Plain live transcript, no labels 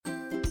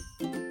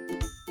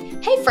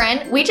Hey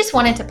friend, we just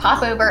wanted to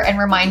pop over and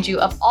remind you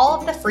of all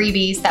of the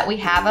freebies that we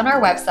have on our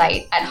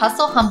website at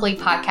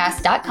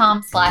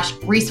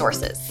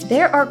hustlehumblypodcast.com/resources.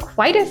 There are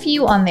quite a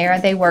few on there.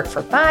 They work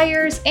for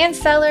buyers and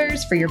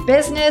sellers, for your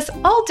business,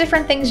 all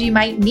different things you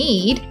might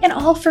need, and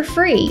all for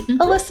free.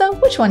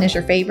 Alyssa, which one is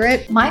your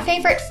favorite? My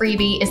favorite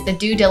freebie is the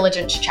due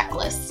diligence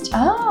checklist.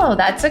 Oh,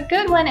 that's a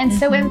good one and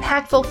so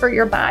impactful for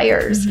your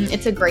buyers.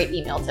 It's a great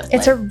email template.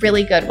 It's a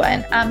really good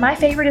one. My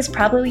favorite is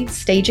probably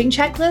staging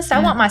checklist.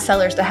 I want my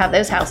sellers to have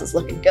those houses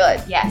looking good.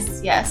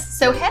 Yes.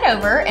 So head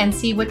over and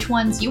see which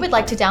ones you would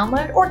like to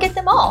download or get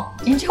them all.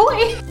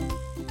 Enjoy.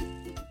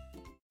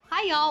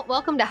 Hi, y'all.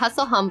 Welcome to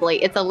Hustle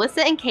Humbly. It's Alyssa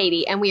and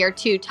Katie, and we are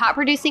two top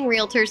producing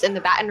realtors in the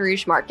Baton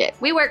Rouge market.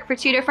 We work for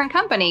two different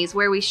companies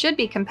where we should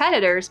be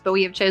competitors, but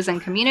we have chosen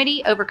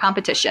community over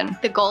competition.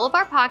 The goal of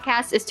our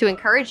podcast is to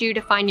encourage you to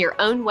find your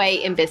own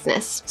way in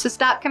business. So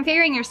stop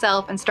comparing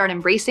yourself and start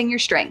embracing your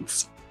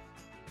strengths.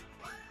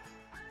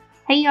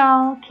 Hey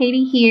y'all,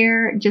 Katie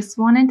here. Just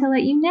wanted to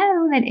let you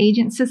know that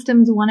Agent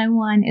Systems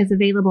 101 is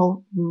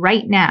available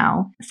right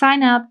now.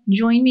 Sign up,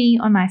 join me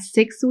on my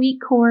 6-week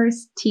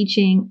course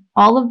teaching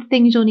all of the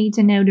things you'll need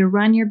to know to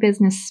run your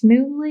business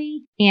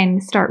smoothly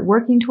and start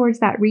working towards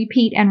that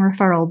repeat and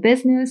referral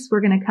business. We're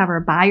going to cover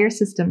buyer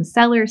systems,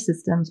 seller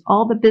systems,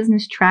 all the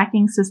business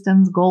tracking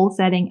systems, goal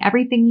setting,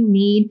 everything you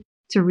need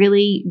to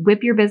really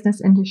whip your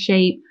business into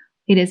shape.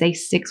 It is a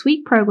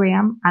 6-week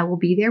program. I will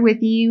be there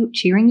with you,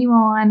 cheering you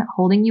on,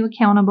 holding you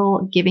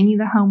accountable, giving you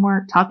the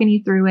homework, talking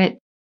you through it,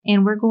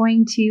 and we're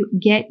going to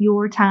get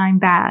your time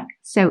back.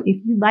 So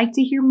if you'd like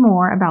to hear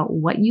more about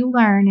what you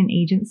learn in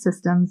Agent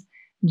Systems,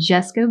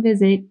 just go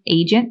visit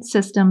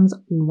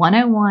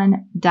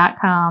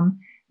agentsystems101.com.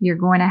 You're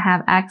going to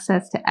have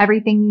access to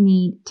everything you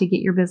need to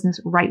get your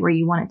business right where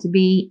you want it to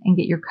be and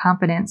get your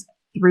confidence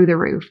through the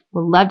roof.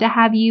 We'd love to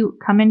have you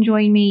come and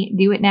join me.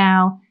 Do it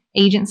now.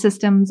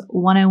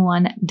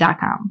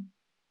 agentsystems101.com.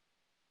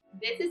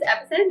 This is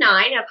episode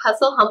 9 of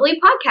Hustle Humbly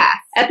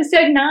Podcast.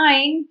 Episode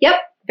 9. Yep.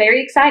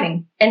 Very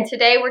exciting. And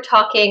today we're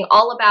talking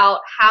all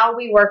about how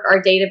we work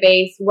our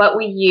database, what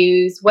we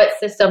use, what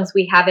systems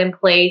we have in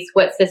place,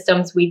 what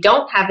systems we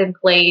don't have in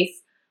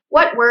place,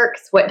 what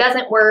works, what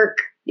doesn't work.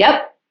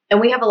 Yep. And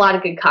we have a lot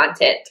of good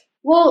content.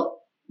 Well,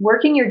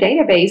 working your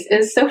database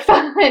is so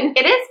fun.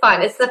 It is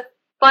fun. It's the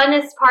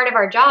funnest part of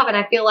our job. And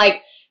I feel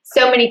like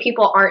so many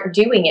people aren't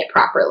doing it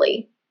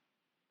properly.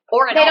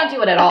 Or at all. They don't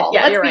do it at all.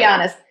 Yeah, Let's be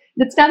honest.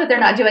 It's not that they're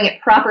not doing it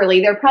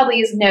properly. There probably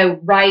is no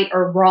right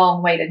or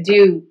wrong way to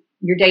do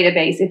your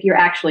database if you're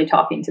actually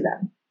talking to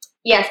them.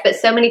 Yes, but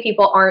so many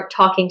people aren't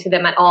talking to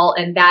them at all,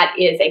 and that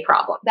is a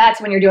problem. That's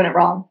when you're doing it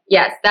wrong.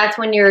 Yes, that's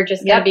when you're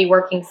just going to be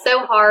working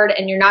so hard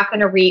and you're not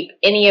going to reap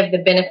any of the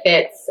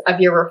benefits of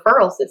your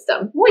referral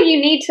system. Well,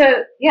 you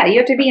have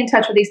to be in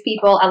touch with these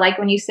people. I like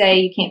when you say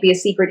you can't be a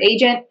secret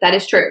agent. That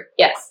is true.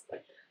 Yes.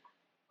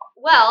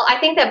 Well, I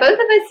think that both of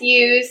us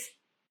use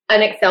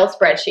an Excel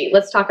spreadsheet.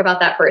 Let's talk about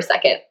that for a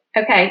second.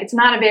 Okay. It's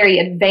not a very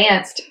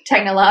advanced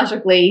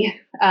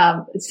technologically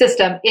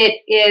system.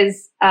 It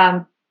is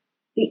the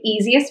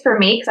easiest for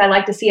me because I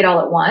like to see it all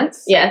at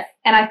once. Yes.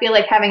 And I feel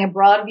like having a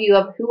broad view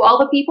of who all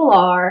the people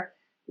are,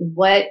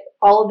 what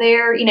all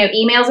their,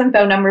 emails and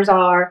phone numbers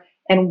are,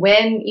 and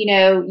when,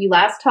 you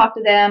last talked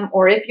to them,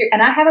 or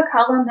and I have a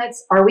column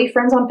that's, are we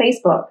friends on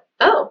Facebook?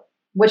 Oh.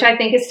 Which I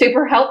think is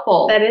super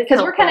helpful. That is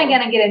because we're kind of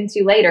going to get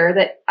into later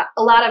that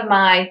a lot of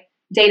my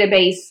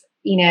database,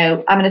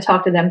 I'm going to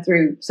talk to them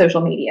through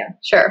social media.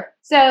 Sure.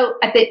 So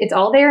I think it's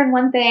all there in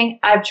one thing.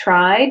 I've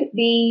tried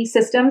the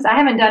systems. I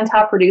haven't done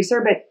Top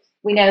Producer, but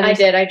we know I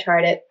did. I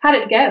tried it. How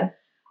did it go?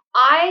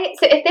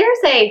 So if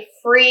there's a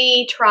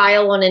free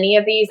trial on any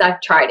of these,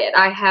 I've tried it.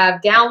 I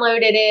have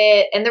downloaded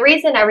it. And the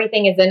reason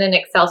everything is in an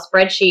Excel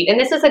spreadsheet, and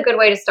this is a good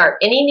way to start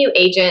any new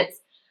agents.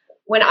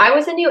 When I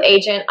was a new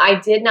agent, I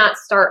did not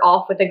start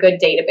off with a good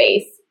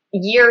database.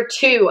 Year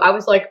 2, I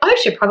was like, I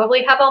should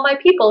probably have all my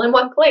people in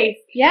one place.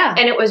 Yeah.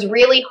 And it was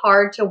really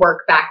hard to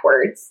work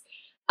backwards.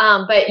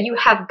 But you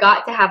have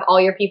got to have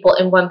all your people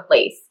in one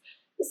place.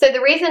 So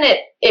the reason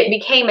it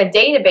became a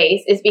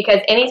database is because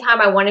anytime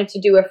I wanted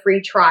to do a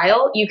free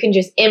trial, you can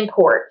just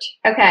import.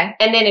 Okay.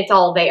 And then it's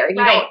all there.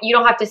 You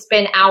don't have to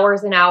spend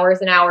hours and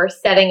hours and hours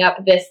setting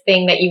up this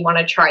thing that you want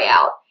to try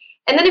out.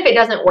 And then if it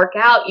doesn't work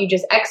out, you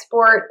just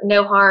export,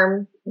 no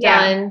harm,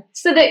 done. Yeah.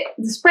 So the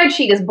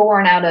spreadsheet is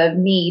born out of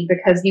need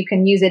because you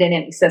can use it in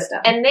any system.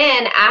 And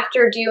then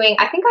after doing,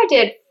 I think I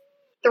did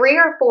 3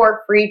 or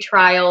 4 free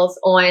trials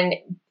on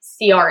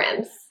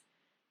CRMs.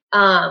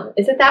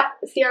 Is it that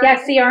CRM? Yeah,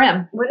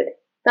 CRM.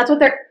 That's what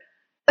they're,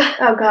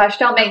 oh gosh,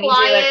 don't make me do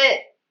it.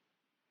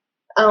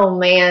 Oh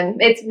man.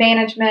 It's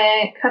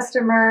management,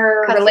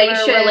 customer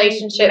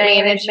relationship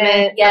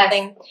management. Yes.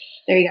 Something.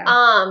 There you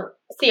go.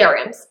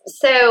 CRMs.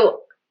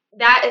 So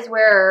that is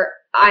where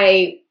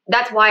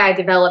that's why I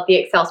developed the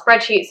Excel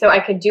spreadsheet so I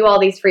could do all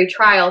these free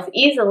trials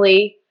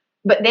easily.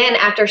 But then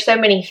after so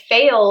many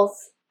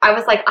fails, I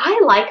was like, I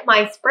like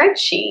my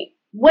spreadsheet.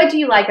 What do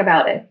you like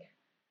about it?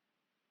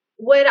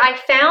 what I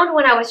found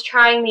when I was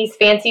trying these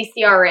fancy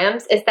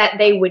CRMs is that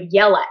they would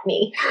yell at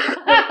me.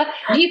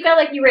 Do you feel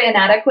like you were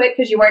inadequate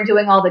because you weren't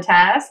doing all the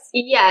tasks?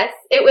 Yes,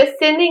 it was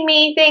sending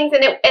me things,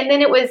 and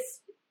then it was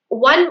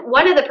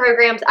one of the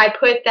programs I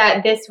put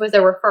that this was a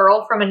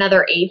referral from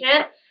another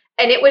agent,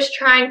 and it was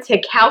trying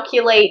to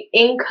calculate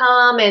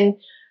income and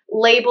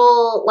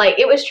label, like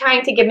it was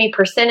trying to give me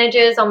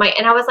percentages on my,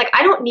 and I was like,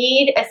 I don't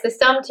need a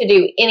system to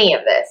do any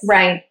of this.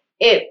 Right.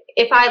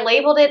 If I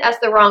labeled it as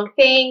the wrong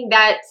thing,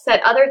 that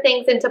set other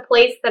things into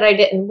place that I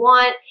didn't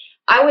want.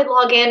 I would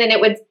log in and it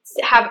would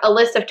have a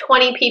list of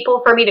 20 people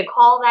for me to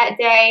call that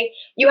day.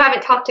 You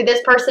haven't talked to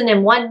this person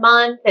in 1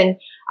 month. And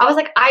I was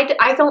like,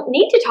 I don't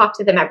need to talk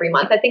to them every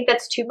month. I think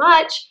that's too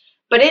much.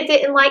 But it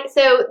didn't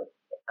so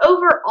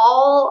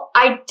overall,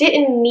 I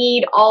didn't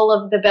need all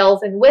of the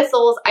bells and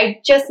whistles. I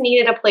just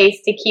needed a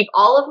place to keep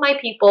all of my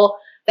people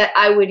that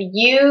I would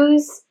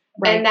use.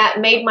 Right. And that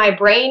made my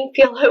brain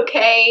feel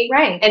okay.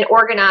 Right. And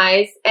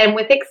organized. And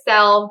with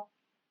Excel,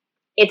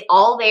 it's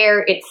all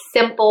there. It's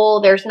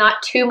simple. There's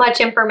not too much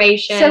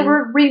information. So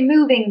we're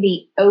removing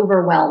the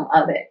overwhelm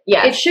of it.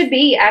 Yes. It should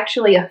be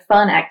actually a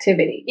fun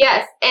activity.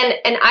 Yes.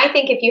 And I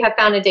think if you have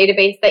found a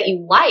database that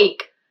you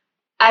like,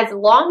 as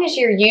long as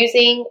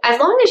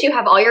you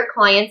have all your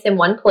clients in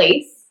one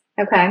place.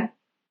 Okay.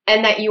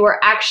 And that you are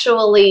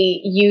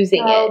actually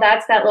using it. Oh,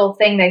 that's that little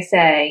thing they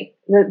say.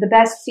 The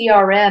best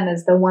CRM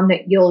is the one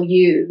that you'll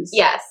use.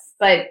 Yes.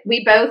 But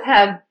we both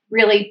have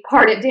really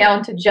pared it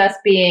down to just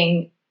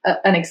being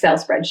an Excel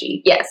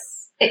spreadsheet. Yes.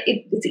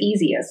 It's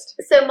easiest.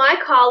 So my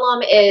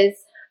column is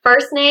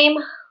first name,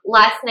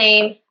 last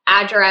name,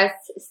 address,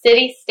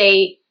 city,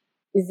 state,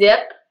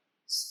 zip,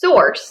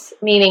 source,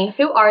 meaning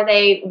who are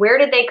they, where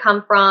did they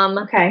come from,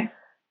 okay,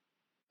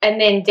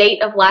 and then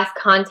date of last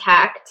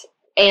contact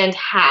and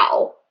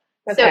how.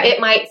 Okay. So it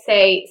might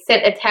say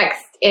sent a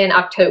text in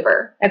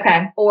October.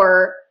 Okay.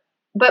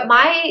 But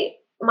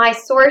my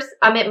source,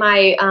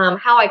 my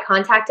how I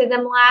contacted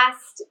them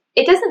last,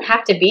 it doesn't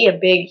have to be a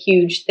big,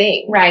 huge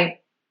thing. Right.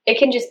 It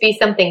can just be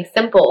something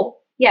simple.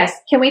 Yes.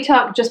 Can we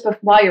talk just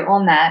while you're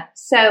on that?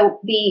 So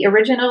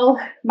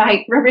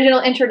my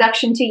original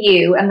introduction to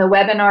you and the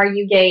webinar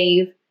you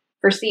gave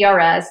for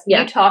CRS,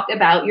 you talked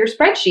about your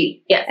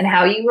spreadsheet. Yes. And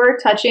how you were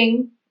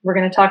touching, we're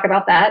going to talk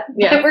about that.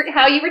 Yes.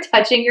 How you were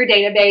touching your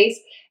database.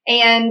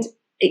 And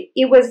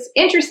it was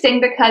interesting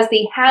because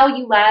the how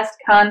you last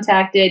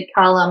contacted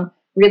column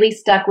really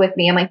stuck with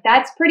me. I'm like,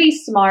 that's pretty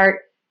smart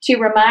to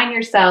remind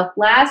yourself,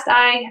 last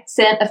I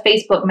sent a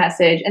Facebook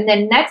message. And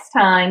then next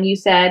time you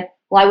said,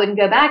 well, I wouldn't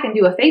go back and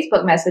do a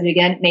Facebook message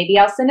again. Maybe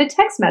I'll send a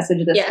text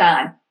message this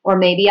time. Or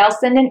maybe I'll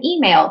send an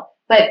email.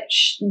 But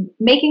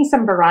making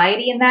some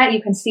variety in that,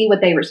 you can see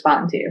what they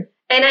respond to.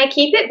 And I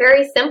keep it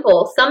very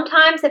simple.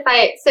 Sometimes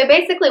so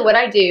basically what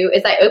I do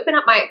is I open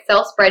up my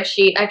Excel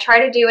spreadsheet. I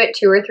try to do it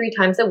 2 or 3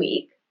 times a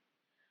week.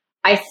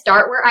 I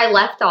start where I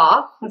left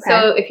off. Okay.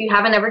 So if you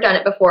haven't ever done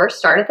it before,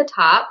 start at the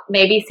top.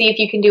 Maybe see if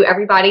you can do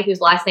everybody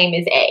whose last name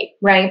is A.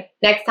 Right.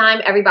 Next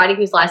time, everybody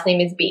whose last name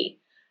is B.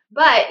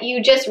 But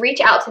you just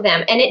reach out to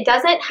them. And it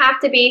doesn't have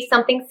to be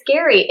something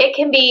scary. It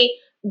can be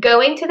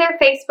going to their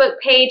Facebook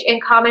page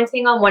and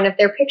commenting on one of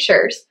their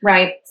pictures.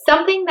 Right.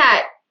 Something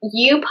that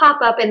you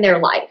pop up in their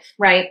life.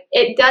 Right.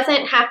 It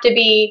doesn't have to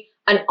be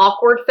an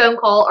awkward phone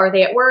call. Are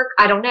they at work?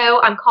 I don't know.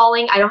 I'm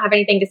calling. I don't have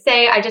anything to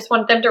say. I just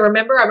want them to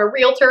remember I'm a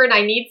realtor and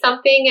I need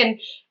something.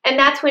 And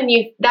that's when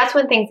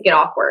things get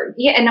awkward.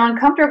 Yeah. And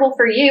uncomfortable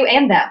for you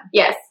and them.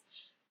 Yes.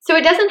 So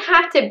it doesn't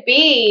have to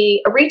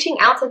be, reaching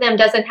out to them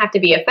doesn't have to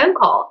be a phone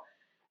call,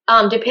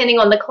 depending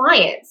on the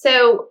client.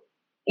 So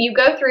you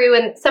go through,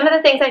 and some of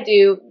the things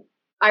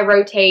I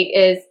rotate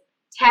is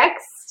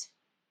text,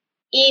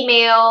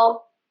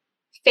 email,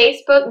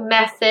 Facebook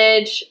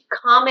message,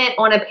 comment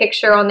on a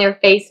picture on their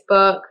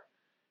Facebook,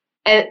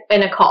 and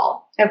a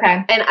call.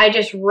 Okay. And I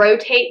just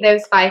rotate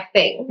those 5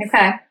 things.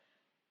 Okay.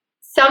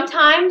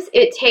 Sometimes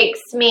it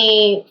takes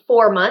me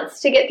 4 months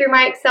to get through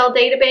my Excel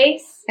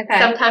database. Okay.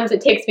 Sometimes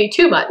it takes me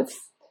 2 months.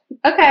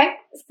 Okay.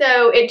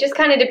 So it just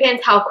kind of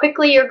depends how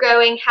quickly you're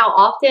going. How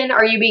often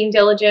are you being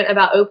diligent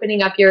about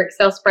opening up your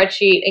Excel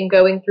spreadsheet and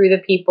going through the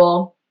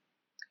people?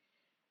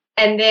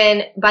 And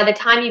then by the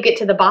time you get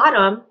to the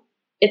bottom,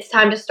 it's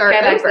time to start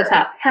over. To the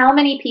top. How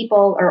many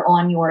people are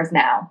on yours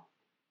now?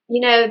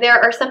 There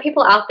are some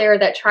people out there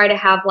that try to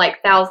have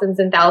like thousands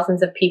and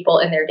thousands of people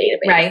in their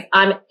database. Right.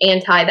 I'm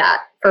anti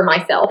that for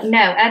myself. No,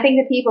 I think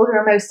the people who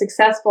are most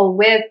successful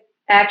with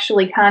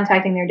actually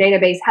contacting their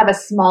database have a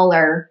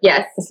smaller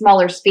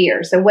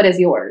sphere. So what is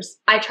yours?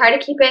 I try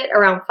to keep it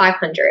around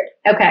 500.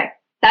 Okay.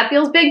 That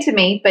feels big to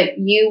me, but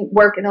you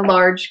work in a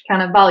large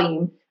kind of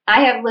volume.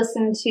 I have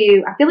listened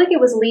to, I feel like it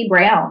was Lee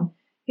Brown,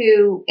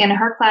 who in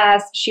her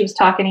class, she was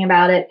talking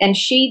about it, and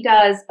she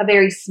does a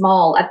very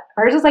small,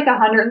 hers is like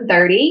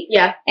 130.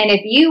 Yeah. And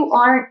if you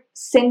aren't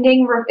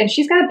sending, and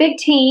she's got a big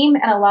team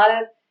and a lot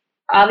of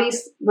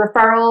obvious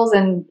referrals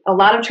and a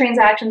lot of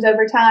transactions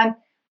over time,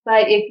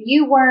 but if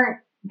you weren't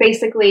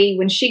basically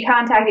when she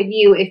contacted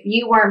you, if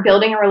you weren't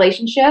building a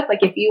relationship,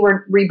 like if you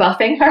were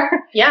rebuffing her,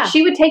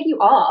 she would take you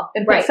off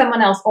and put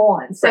someone else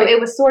on. So it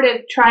was sort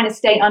of trying to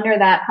stay under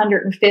that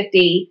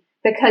 150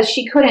 because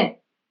she couldn't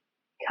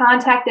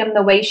contact them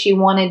the way she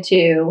wanted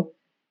to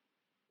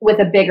with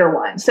a bigger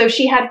one. So if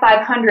she had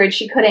 500,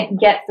 she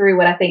couldn't get through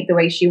what I think the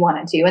way she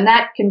wanted to. And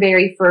that can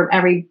vary for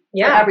every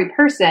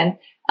person.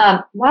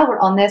 While we're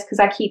on this, because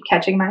I keep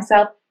catching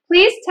myself,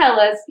 please tell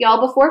us,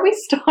 y'all, before we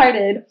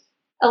started,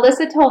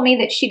 Alyssa told me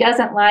that she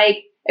doesn't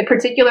like a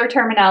particular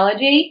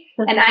terminology,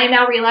 and I am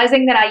now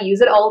realizing that I use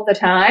it all the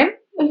time.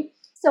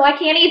 So I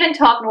can't even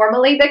talk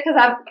normally because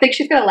I think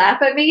she's going to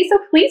laugh at me. So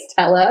please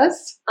tell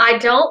us. I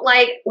don't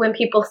like when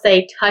people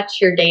say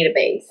touch your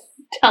database.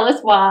 Tell us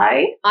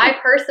why. I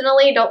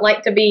personally don't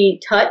like to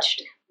be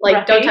touched.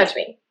 Like, don't touch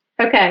me.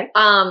 Okay.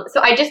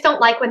 So I just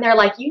don't like when they're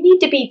like, you need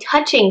to be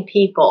touching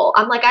people.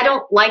 I'm like, I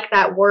don't like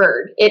that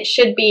word. It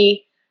should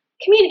be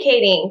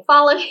communicating,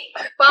 following.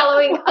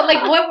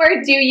 Like, what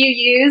word do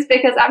you use?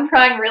 Because I'm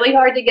trying really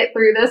hard to get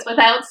through this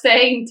without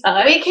saying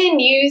touch. We can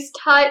use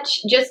touch.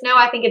 Just know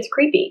I think it's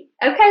creepy.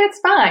 Okay, that's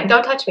fine.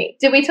 Don't touch me.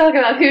 Did we talk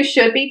about who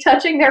should be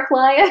touching their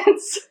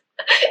clients?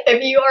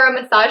 If you are a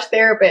massage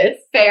therapist,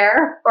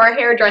 fair, or a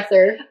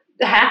hairdresser,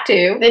 have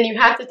to. Then you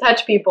have to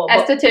touch people.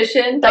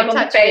 Esthetician, don't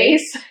touch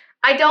face.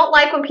 I don't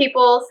like when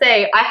people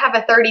say, I have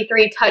a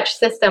 33 touch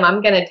system.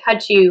 I'm going to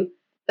touch you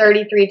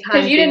 33 times a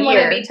year. Because you didn't want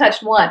to be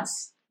touched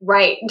once.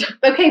 Right.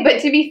 Okay, but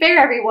to be fair,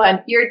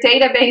 everyone, your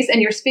database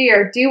and your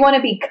sphere do want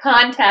to be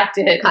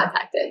contacted.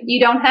 You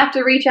don't have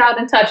to reach out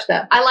and touch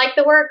them. I like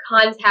the word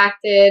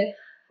contacted.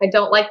 I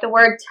don't like the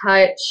word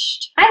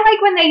touched. I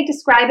like when they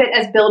describe it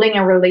as building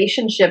a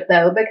relationship,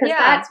 though, because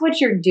that's what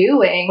you're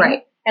doing.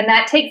 Right. And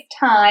that takes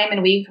time,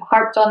 and we've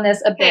harped on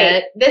this a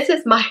bit. This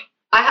is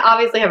I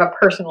obviously have a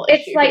personal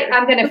issue. It's like here.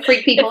 I'm going to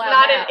freak people out. It's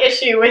not an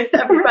issue with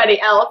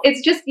everybody else.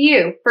 It's just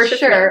you, for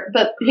sure.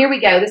 But here we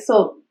go.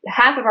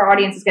 Half of our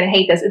audience is going to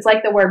hate this. It's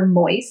like the word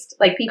moist.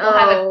 Like people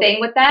have a thing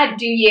with that.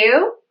 Do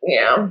you?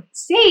 Yeah.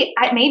 See,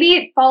 maybe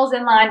it falls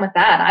in line with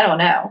that. I don't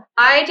know.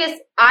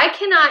 I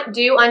cannot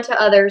do unto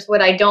others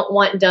what I don't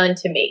want done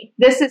to me.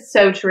 This is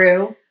so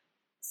true.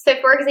 So,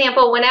 for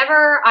example,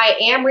 whenever I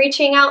am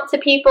reaching out to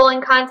people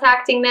and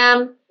contacting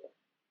them,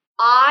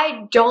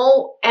 I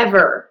don't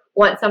ever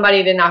want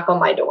somebody to knock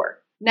on my door.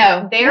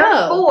 No.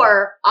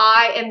 Therefore,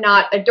 I am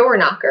not a door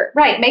knocker.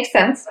 Right. Makes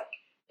sense.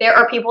 There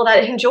are people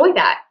that enjoy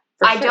that.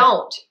 I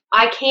don't.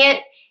 I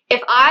can't.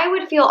 If I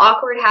would feel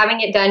awkward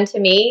having it done to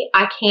me,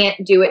 I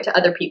can't do it to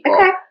other people.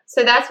 Okay.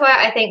 So that's why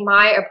I think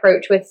my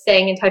approach with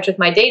staying in touch with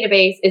my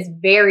database is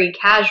very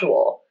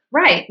casual.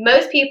 Right.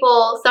 Most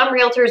people, some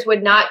realtors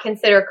would not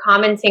consider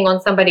commenting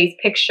on somebody's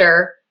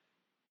picture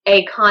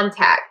a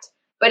contact.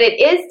 But it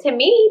is to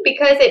me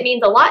because it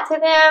means a lot to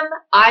them.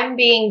 I'm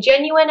being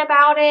genuine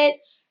about it.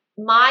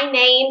 My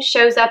name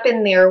shows up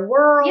in their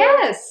world.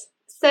 Yes.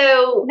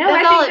 So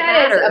that's all that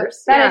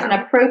matters. That is an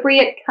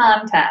appropriate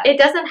contact. It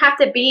doesn't have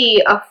to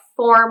be a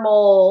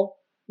formal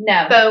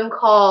phone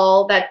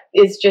call that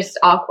is just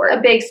awkward. A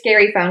big,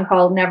 scary phone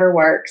call never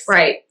works.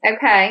 Right.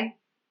 Okay.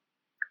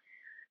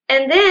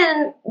 And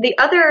then the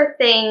other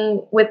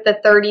thing with the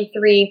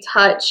 33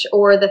 touch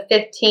or the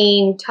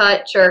 15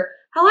 touch or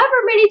however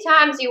many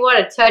times you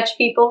want to touch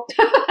people,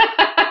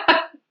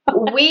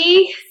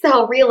 we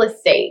sell real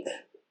estate.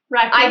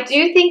 Right. I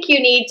do think you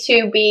need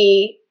to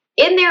be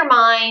in their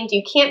mind.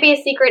 You can't be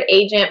a secret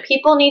agent.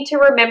 People need to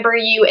remember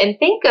you and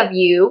think of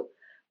you,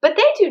 but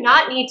they do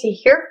not need to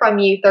hear from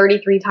you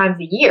 33 times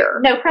a year.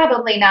 No,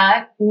 probably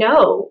not.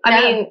 No. I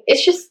mean,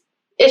 it's just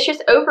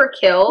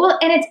overkill. Well,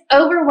 and it's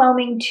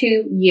overwhelming to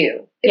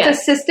you. It's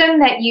a system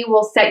that you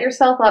will set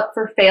yourself up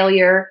for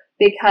failure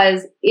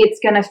because it's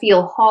going to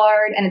feel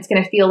hard and it's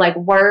going to feel like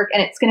work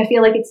and it's going to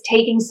feel like it's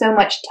taking so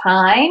much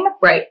time.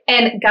 Right.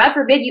 And God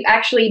forbid you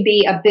actually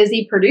be a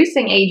busy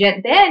producing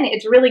agent, then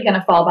it's really going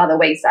to fall by the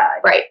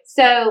wayside. Right.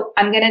 So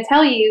I'm going to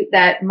tell you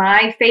that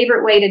my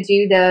favorite way to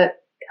do the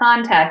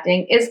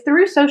contacting is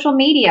through social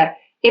media.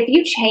 If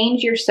you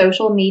change your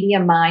social media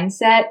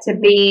mindset to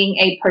being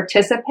a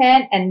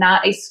participant and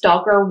not a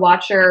stalker,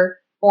 watcher,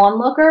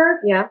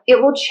 onlooker,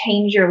 it will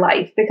change your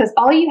life because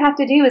all you have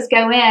to do is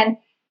go in.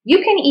 You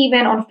can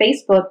even on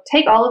Facebook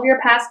take all of your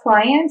past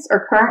clients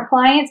or current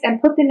clients and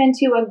put them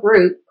into a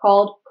group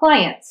called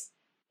clients.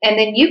 And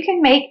then you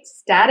can make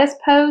status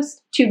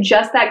posts to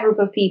just that group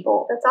of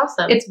people. That's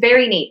awesome. It's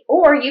very neat.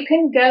 Or you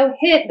can go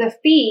hit the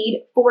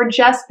feed for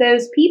just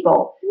those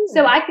people.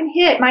 So I can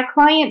hit my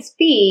client's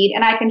feed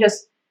and I can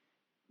just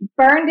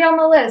burn down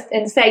the list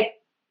and say,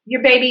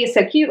 your baby is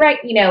so cute, right?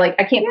 You know, like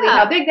I can't believe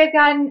how big they've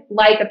gotten.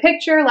 Like a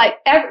picture, like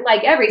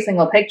every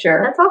single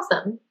picture. That's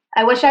awesome.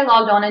 I wish I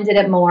logged on and did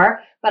it more,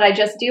 but I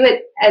just do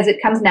it as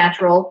it comes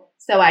natural.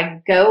 So I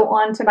go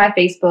onto my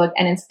Facebook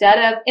and instead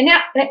of, and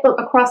now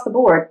across the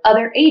board,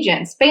 other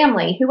agents,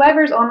 family,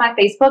 whoever's on my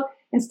Facebook,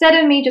 instead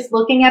of me just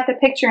looking at the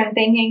picture and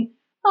thinking,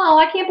 oh,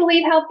 I can't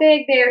believe how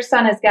big their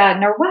son has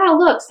gotten, or wow,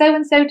 look,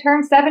 so-and-so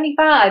turned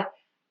 75.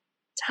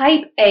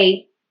 Type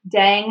a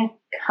dang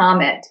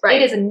comment.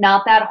 Right. It is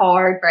not that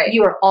hard. Right.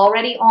 You are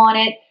already on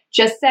it.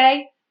 Just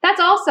say, that's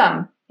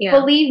awesome. Yeah.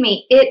 Believe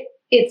me,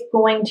 it's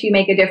going to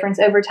make a difference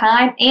over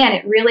time, and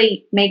it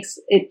really makes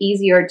it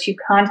easier to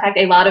contact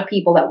a lot of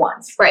people at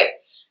once. Right.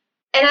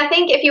 And I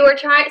think if you were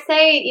trying to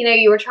say,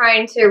 you were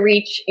trying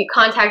to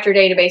contact your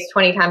database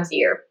 20 times a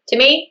year, to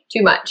me,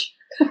 too much.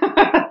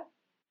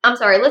 I'm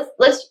sorry.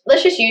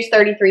 Let's just use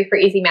 33 for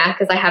easy math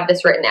because I have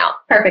this written out.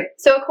 Perfect.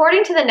 So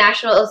according to the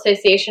National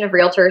Association of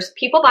Realtors,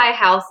 people buy a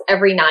house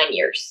every 9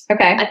 years.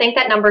 Okay. I think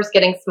that number's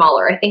getting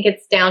smaller. I think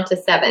it's down to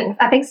 7.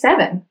 I think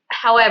 7.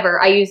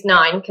 However, I use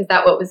 9 because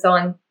that's what was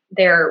on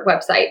their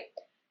website.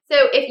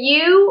 So if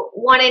you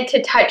wanted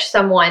to touch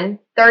someone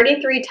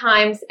 33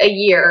 times a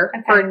year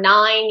for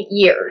 9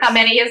 years. How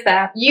many is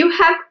that? You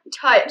have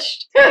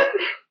touched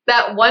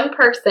that one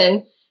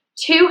person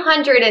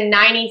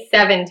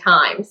 297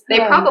 times. They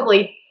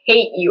probably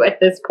hate you at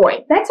this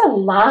point. That's a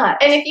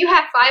lot. And if you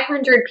have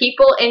 500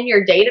 people in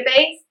your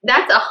database,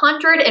 that's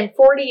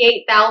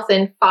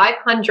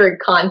 148,500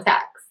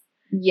 contacts.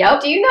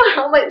 Yep. Do you know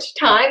how much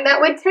time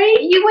that would take?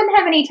 You wouldn't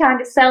have any time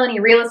to sell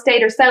any real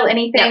estate or sell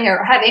anything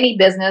or have any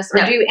business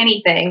or do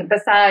anything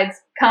besides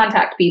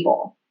contact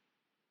people.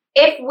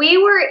 If we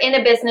were in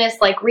a business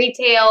like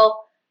retail,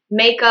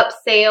 makeup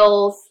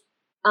sales,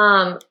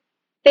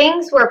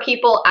 things where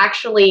people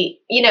actually,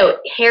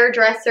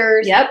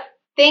 hairdressers,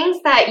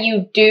 things that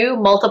you do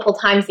multiple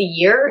times a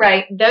year,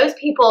 right? Those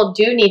people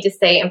do need to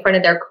stay in front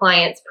of their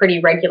clients pretty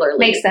regularly.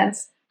 Makes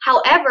sense.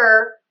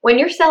 However, when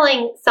you're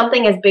selling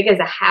something as big as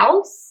a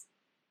house,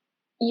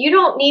 you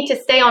don't need to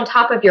stay on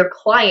top of your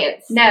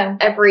clients. No.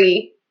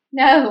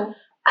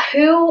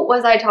 Who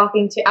was I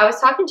talking to? I was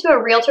talking to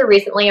a realtor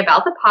recently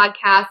about the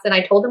podcast, and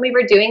I told them we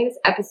were doing this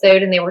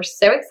episode, and they were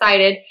so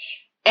excited.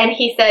 And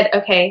he said,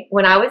 okay,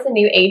 when I was a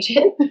new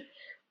agent,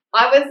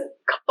 I was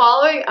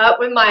following up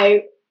with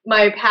my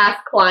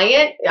past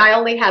client. I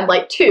only had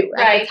like 2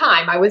 at the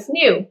time. I was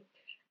new.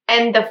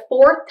 And the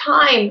 4th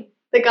time,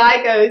 the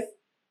guy goes,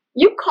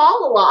 you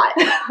call a lot.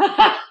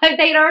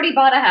 They'd already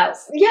bought a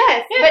house.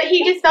 Yes, but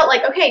he just felt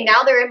like, okay,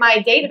 now they're in my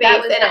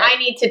database and I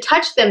need to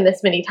touch them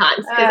this many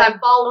times because I'm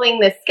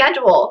following this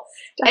schedule.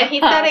 And he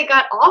said it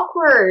got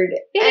awkward.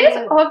 It is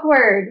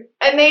awkward.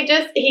 And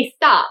he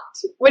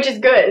stopped, which is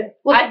good.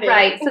 Well,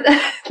 right. So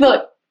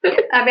look,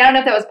 I don't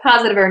know if that was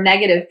positive or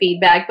negative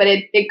feedback, but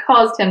it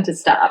caused him to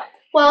stop.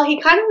 Well, he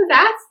kind of was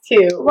asked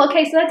to. Well,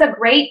 okay, so that's a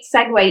great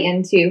segue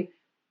into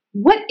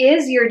what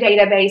is your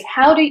database?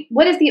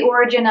 What is the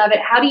origin of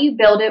it? How do you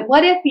build it?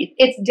 What if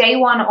it's day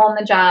one on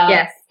the job?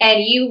 Yes.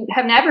 And you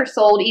have never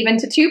sold even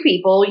to 2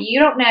 people?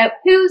 You don't know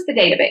who's the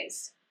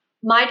database.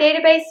 My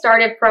database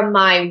started from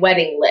my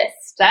wedding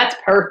list. That's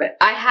perfect.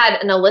 I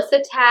had an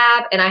Alyssa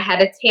tab and I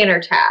had a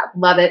Tanner tab.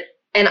 Love it.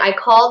 And I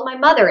called my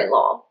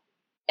mother-in-law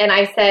and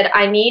I said,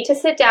 I need to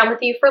sit down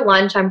with you for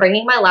lunch. I'm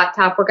bringing my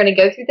laptop. We're going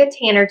to go through the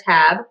Tanner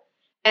tab.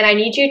 And I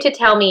need you to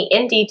tell me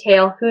in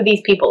detail who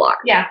these people are.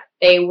 Yeah.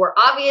 They were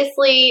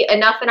obviously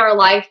enough in our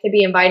life to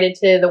be invited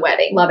to the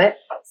wedding. Love it.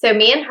 So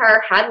me and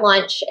her had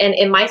lunch, and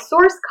in my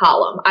source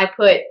column, I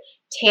put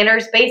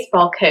Tanner's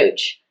baseball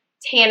coach,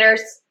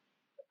 Tanner's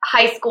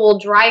high school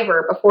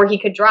driver before he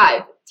could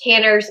drive,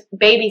 Tanner's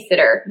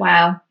babysitter,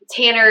 wow,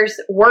 Tanner's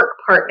work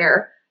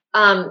partner,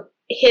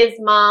 his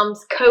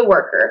mom's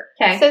coworker.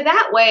 Okay. So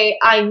that way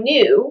I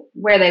knew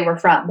where they were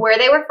from.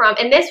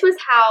 And this was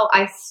how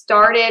I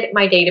started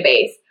my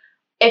database.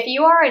 If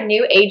you are a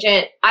new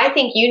agent, I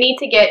think you need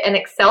to get an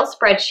Excel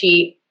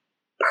spreadsheet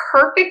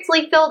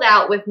perfectly filled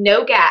out with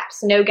no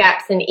gaps in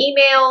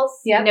emails,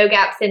 no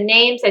gaps in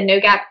names, and no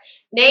gap.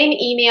 Name,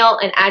 email,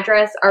 and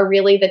address are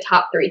really the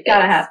top 3 things.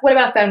 Gotta have. What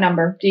about phone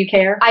number? Do you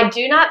care? I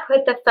do not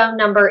put the phone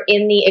number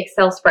in the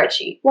Excel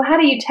spreadsheet. Well, how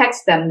do you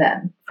text them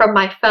then? From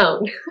my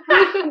phone.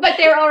 But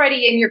they're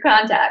already in your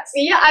contacts.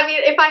 Yeah, I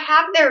mean, if I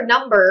have their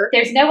number.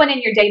 There's no one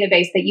in your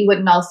database that you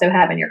wouldn't also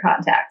have in your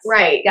contacts.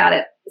 Right. Got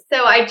it.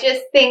 So I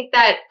just think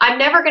that I'm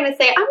never going to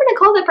say, I'm going to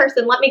call the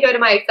person. Let me go to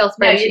my Excel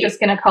spreadsheet. No, you're just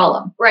going to call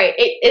them. Right.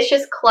 It's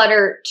just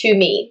clutter to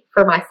me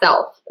for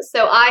myself.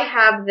 So I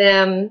have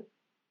them.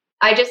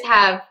 I just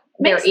have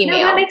their email.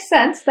 No, that makes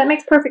sense. That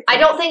makes perfect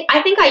sense.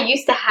 I think I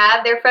used to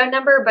have their phone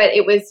number, but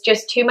it was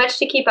just too much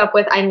to keep up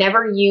with. I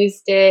never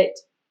used it,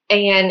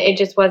 and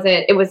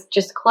it was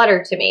just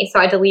clutter to me. So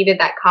I deleted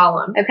that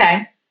column.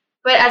 Okay.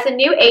 But as a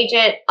new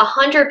agent,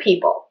 100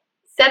 people.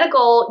 Set a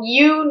goal.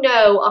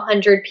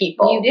 100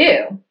 people. You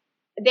do.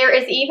 There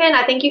is even,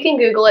 I think you can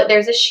Google it,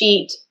 there's a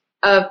sheet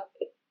of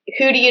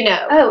who do you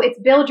know? Oh, it's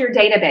Build Your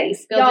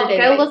Database. Go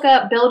look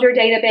up Build Your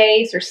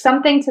Database or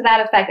something to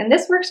that effect. And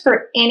this works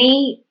for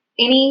any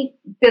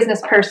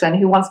business person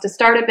who wants to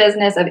start a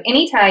business of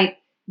any type.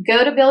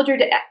 Go to Build Your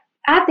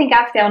I think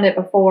I've found it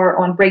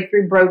before on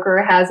Breakthrough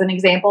Broker has an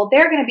example.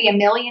 There are going to be a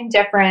million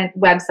different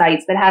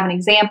websites that have an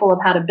example of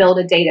how to build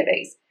a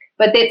database.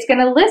 But it's going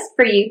to list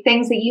for you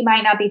things that you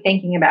might not be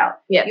thinking about.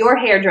 Yes. Your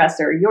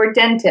hairdresser, your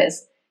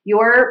dentist,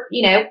 your,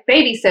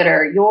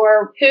 babysitter,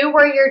 who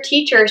were your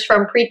teachers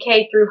from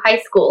pre-K through high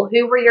school?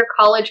 Who were your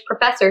college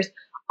professors?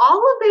 all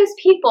of those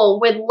people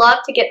would love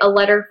to get a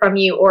letter from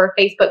you or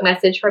a Facebook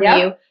message from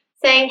you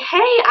saying, hey,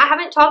 I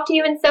haven't talked to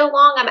you in so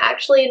long. I'm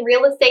actually in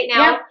real estate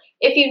now.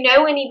 If you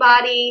know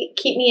anybody,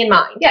 keep me in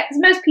mind. Yeah, because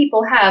most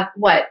people have,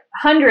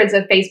 hundreds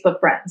of Facebook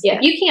friends. Yes.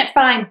 If you can't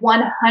find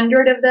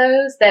 100 of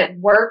those that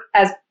work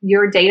as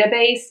your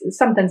database,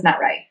 something's not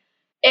right.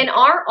 In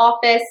our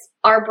office,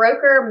 our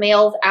broker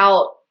mails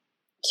out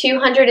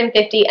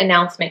 250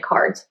 announcement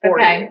cards for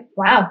you.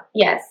 Wow.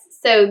 Yes.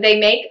 So they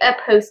make a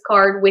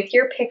postcard with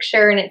your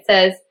picture and it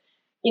says,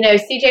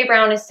 CJ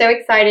Brown is so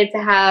excited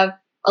to have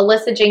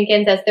Alyssa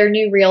Jenkins as their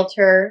new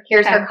realtor.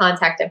 Here's her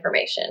contact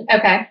information.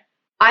 Okay.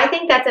 I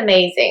think that's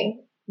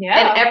amazing.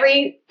 Yeah.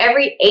 And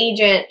every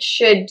agent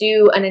should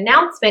do an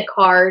announcement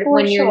card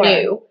when you're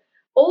new.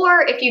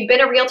 Or if you've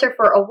been a realtor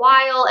for a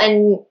while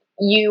and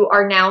you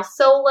are now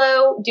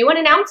solo, do an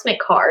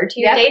announcement card to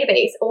your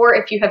database. Or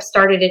if you have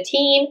started a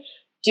team,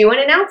 do an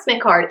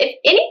announcement card. If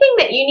anything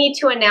that you need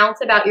to announce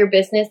about your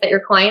business that your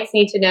clients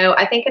need to know,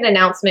 I think an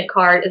announcement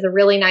card is a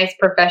really nice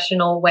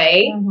professional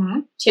way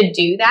to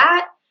do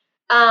that.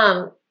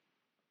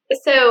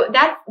 So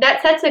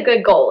that sets a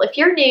good goal. If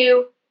you're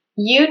new,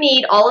 you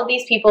need all of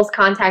these people's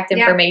contact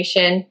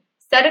information.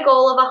 Set a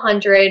goal of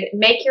 100,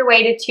 make your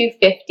way to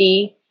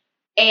 250,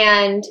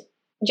 and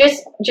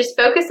just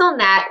focus on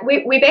that.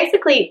 We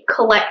basically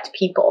collect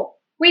people.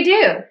 We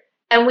do.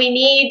 And we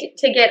need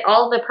to get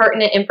all the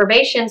pertinent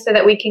information so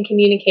that we can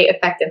communicate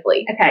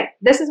effectively. Okay.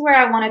 This is where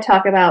I want to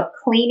talk about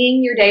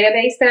cleaning your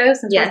database, though,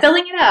 since we're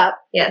filling it up.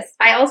 Yes.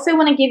 I also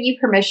want to give you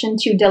permission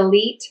to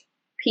delete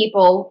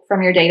people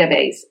from your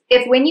database.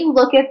 If when you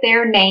look at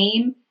their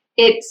name,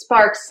 it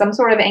sparks some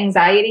sort of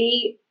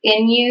anxiety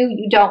in you,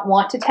 you don't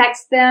want to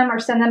text them or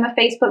send them a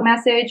Facebook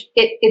message,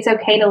 it's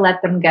okay to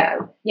let them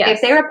go. Yes.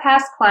 If they're a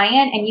past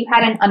client and you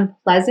had an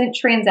unpleasant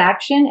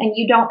transaction and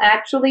you don't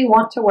actually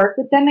want to work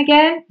with them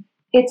again,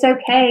 it's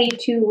okay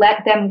to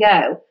let them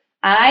go.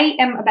 I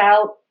am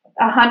about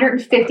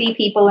 150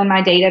 people in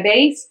my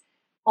database.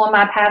 On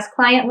my past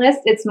client list,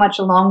 it's much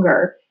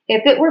longer.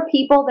 If it were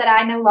people that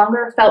I no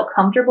longer felt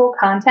comfortable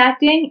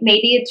contacting,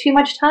 maybe too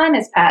much time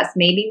has passed.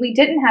 Maybe we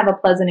didn't have a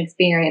pleasant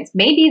experience.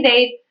 Maybe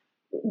they,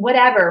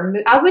 whatever.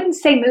 I wouldn't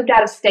say moved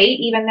out of state,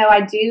 even though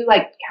I do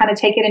kind of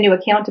take it into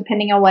account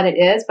depending on what it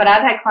is. But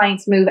I've had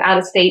clients move out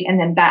of state and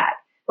then back.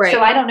 Right.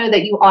 So I don't know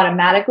that you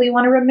automatically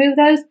want to remove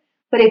those.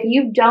 But if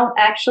you don't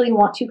actually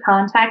want to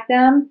contact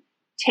them,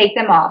 take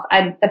them off.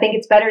 I think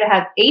it's better to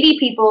have 80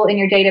 people in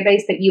your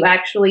database that you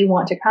actually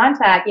want to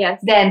contact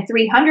than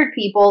 300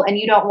 people and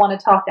you don't want to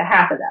talk to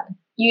half of them.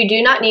 You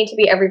do not need to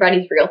be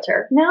everybody's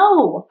realtor.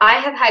 No. I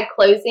have had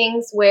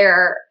closings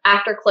where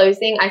after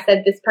closing, I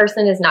said, this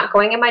person is not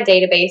going in my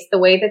database. The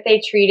way that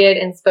they treated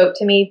and spoke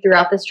to me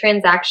throughout this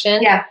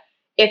transaction. Yeah.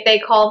 If they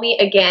call me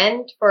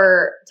again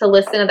to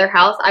list another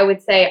house, I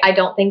would say, I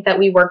don't think that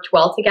we worked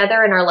well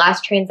together in our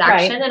last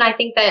transaction. Right. And I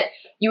think that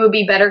you would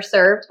be better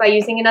served by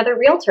using another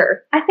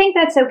realtor. I think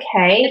that's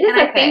okay. It is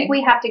okay. I think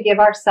we have to give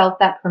ourselves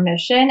that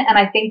permission. And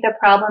I think the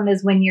problem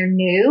is when you're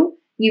new,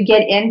 you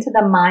get into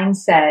the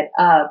mindset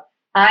of,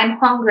 I'm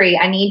hungry,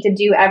 I need to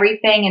do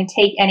everything and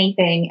take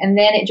anything. And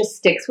then it just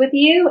sticks with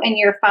you and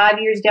you're 5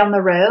 years down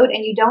the road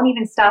and you don't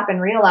even stop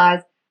and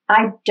realize,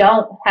 I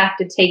don't have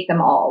to take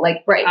them all.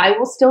 I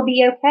will still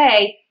be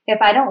okay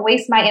if I don't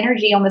waste my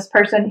energy on this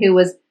person who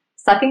was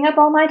sucking up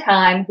all my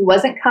time, who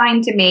wasn't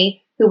kind to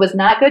me, who was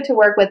not good to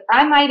work with.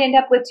 I might end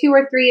up with 2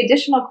 or 3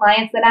 additional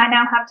clients that I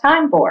now have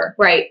time for.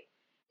 Right.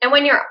 And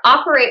when you're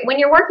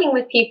working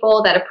with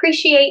people that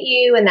appreciate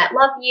you and that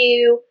love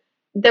you,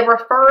 the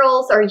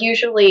referrals are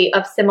usually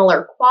of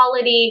similar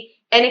quality.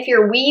 And if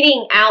you're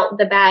weeding out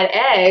the bad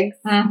eggs,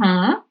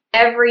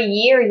 every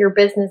year your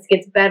business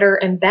gets better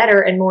and better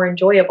and more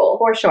enjoyable.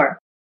 For sure.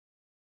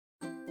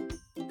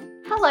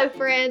 Hello,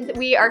 friends.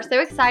 We are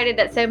so excited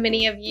that so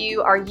many of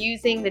you are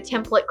using the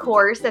template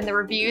course and the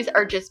reviews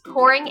are just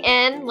pouring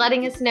in,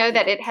 letting us know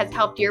that it has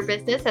helped your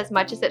business as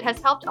much as it has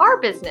helped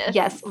our business.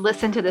 Yes,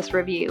 listen to this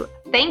review.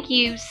 Thank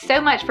you so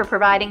much for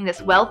providing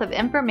this wealth of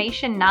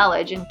information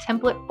knowledge in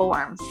template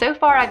form. So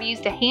far, I've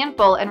used a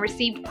handful and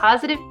received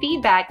positive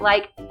feedback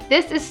like,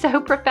 this is so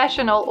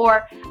professional,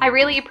 or I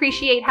really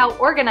appreciate how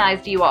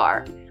organized you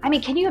are. I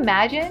mean, can you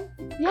imagine?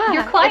 Yeah,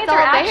 your clients are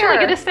actually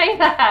going to say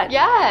that.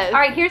 Yes. All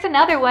right, here's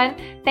another one.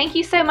 Thank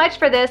you so much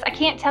for this. I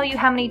can't tell you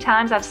how many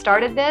times I've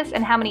started this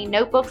and how many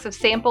notebooks of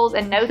samples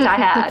and notes I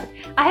had.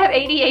 I have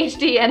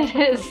ADHD and it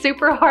is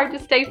super hard to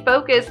stay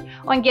focused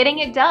on getting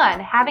it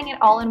done. Having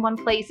it all in one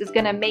place is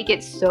going to make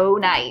it so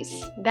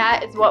nice.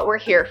 That is what we're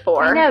here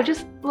for. I know,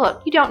 just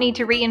look, you don't need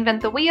to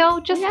reinvent the wheel.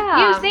 Just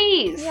use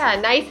these.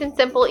 Yeah, nice and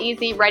simple,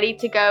 easy, ready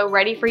to go,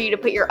 ready for you to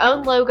put your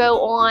own logo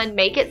on,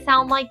 make it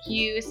sound like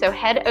you. So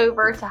head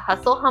over to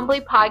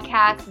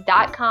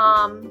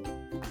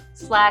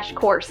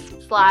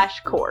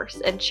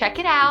hustlehumblypodcast.com/course and check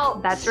it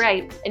out. That's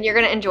right. And you're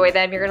going to enjoy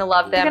them. You're going to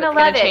love them. You're going to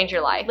love it. It's going to change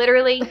your life.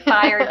 Literally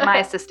fired my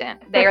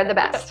assistant. They are the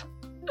best.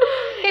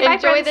 Okay,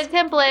 enjoy the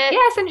template.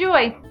 Yes,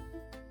 enjoy.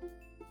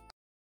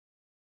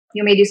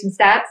 You want me to do some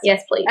stats?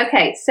 Yes, please.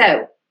 Okay,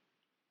 so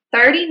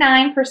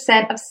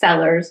 39% of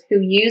sellers who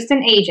used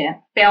an agent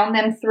found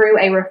them through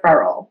a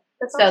referral.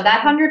 That's So awesome.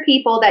 that 100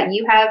 people that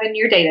you have in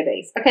your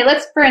database. Okay,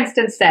 let's, for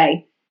instance,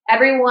 say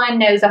everyone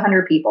knows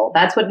 100 people.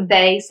 That's what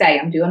they say.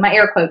 I'm doing my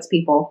air quotes,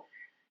 people.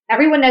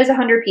 Everyone knows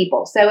 100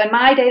 people. So in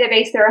my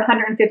database, there are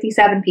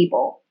 157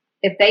 people.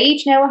 If they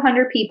each know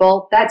 100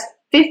 people, that's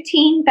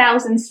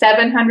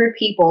 15,700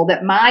 people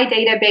that my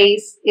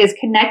database is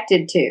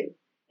connected to.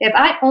 If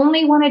I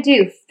only want to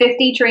do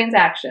 50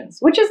 transactions,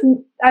 which is,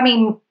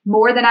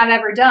 more than I've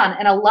ever done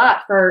and a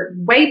lot for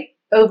way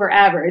over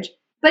average.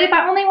 But if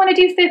I only want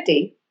to do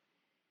 50,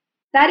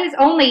 that is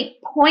only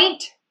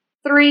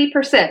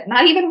 0.3%,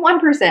 not even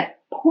 1%,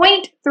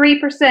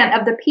 0.3%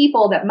 of the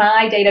people that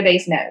my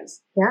database knows.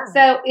 Yeah.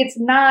 So it's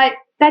not,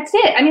 that's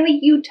it.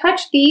 You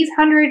touch these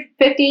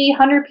 150,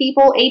 100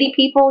 people, 80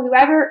 people,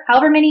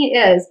 however many it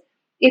is,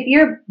 if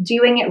you're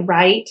doing it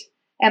right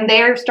and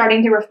they're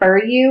starting to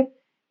refer you,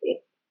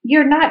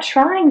 you're not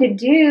trying to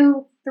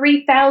do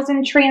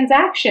 3,000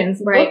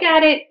 transactions. Right. Look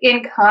at it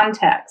in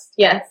context.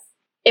 Yes.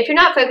 If you're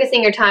not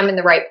focusing your time in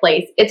the right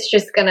place, it's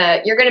just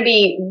you're going to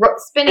be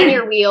spinning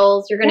your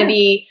wheels. You're going to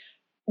be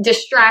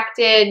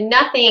distracted.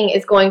 Nothing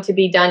is going to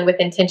be done with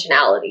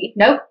intentionality.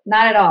 Nope,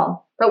 not at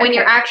all. But when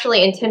you're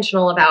actually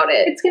intentional about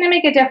it, it's going to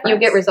make a difference. You'll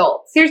get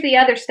results. Here's the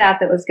other stat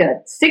that was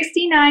good.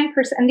 69%,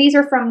 and these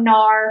are from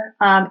NAR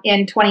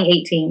in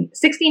 2018.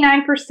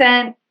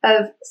 69%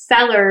 of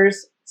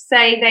sellers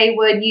say they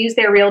would use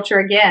their realtor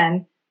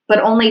again, but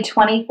only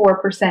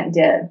 24%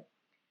 did.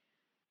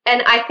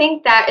 And I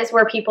think that is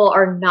where people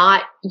are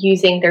not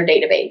using their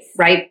database.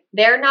 Right.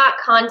 They're not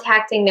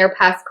contacting their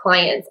past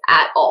clients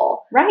at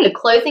all. Right. The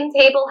closing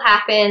table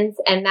happens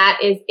and that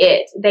is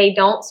it. They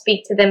don't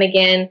speak to them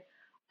again.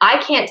 I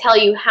can't tell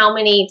you how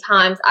many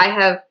times I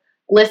have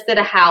listed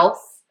a house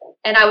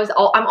and I'm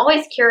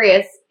always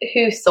curious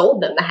who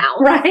sold them the house.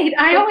 Right.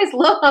 I always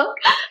look.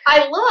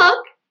 I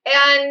look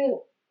and,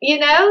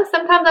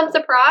 sometimes I'm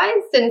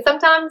surprised and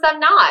sometimes I'm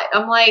not.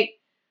 I'm like,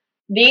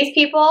 these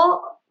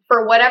people,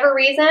 for whatever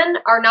reason,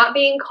 are not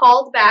being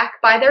called back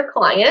by their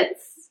clients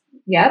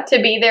to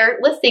be their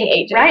listing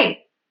agent. Right.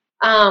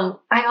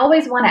 I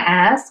always want to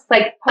ask,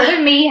 part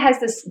of me has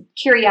this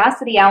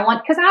curiosity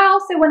because I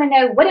also want to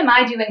know, what am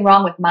I doing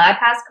wrong with my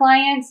past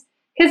clients?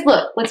 Because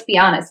look, let's be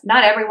honest,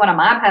 not every one of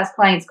my past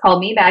clients called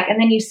me back. And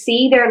then you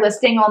see their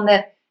listing on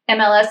the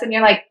MLS and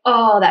you're like,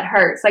 oh, that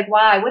hurts.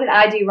 Why? What did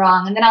I do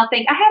wrong? And then I'll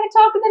think, I haven't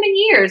talked to them in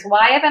years.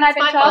 Why haven't I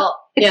been talking?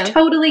 It's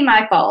totally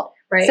my fault.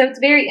 Right. So it's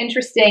very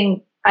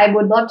interesting. I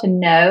would love to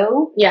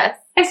know. Yes.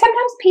 And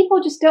sometimes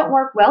people just don't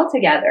work well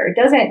together.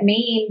 It doesn't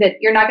mean that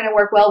you're not going to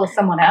work well with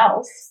someone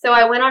else. So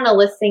I went on a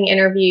listing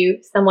interview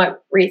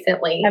somewhat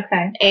recently.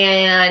 Okay.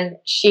 And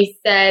she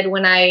said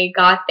when I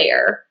got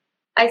there,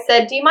 I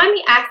said, do you mind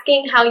me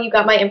asking how you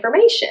got my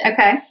information?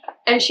 Okay.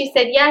 And she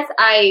said, yes,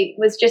 I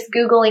was just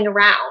Googling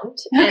around.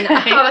 And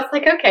I was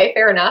like, okay,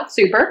 fair enough.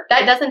 Super.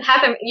 That doesn't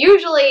happen.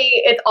 Usually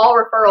it's all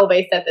referral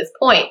based at this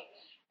point.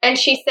 And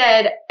she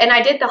said, and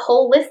I did the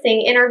whole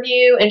listing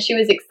interview and she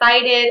was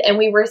excited and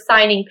we were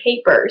signing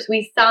papers.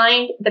 We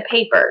signed the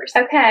papers.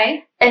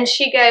 Okay. And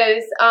she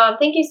goes,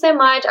 thank you so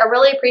much. I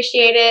really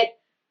appreciate it.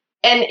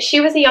 And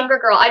she was a younger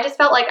girl. I just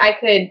felt like I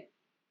could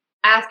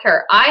ask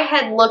her. I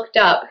had looked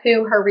up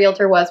who her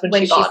realtor was when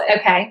she bought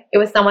it. Okay. It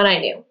was someone I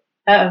knew.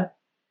 Oh.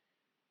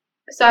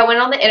 So I went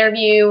on the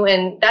interview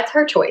and that's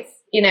her choice,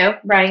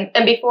 Right.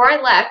 And before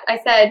I left, I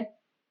said,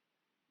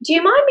 do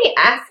you mind me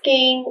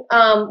asking,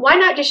 why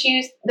not just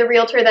use the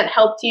realtor that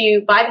helped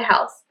you buy the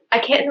house? I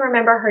can't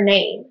remember her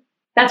name.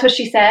 That's what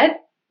she said?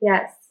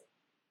 Yes.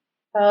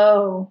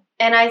 Oh.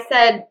 And I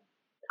said,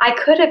 I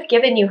could have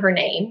given you her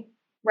name.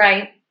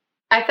 Right.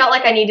 I felt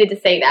like I needed to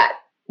say that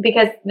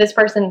because this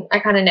person I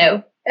kind of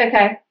know.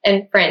 Okay.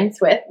 And friends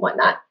with,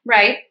 whatnot.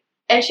 Right.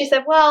 And she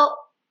said, well,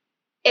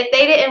 if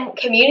they didn't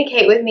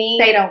communicate with me.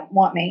 They don't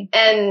want me.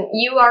 And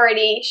you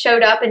already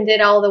showed up and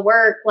did all the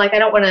work. I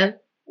don't want to.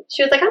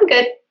 She was like, I'm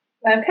good.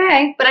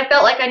 Okay. But I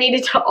felt like I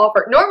needed to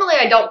offer. Normally,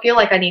 I don't feel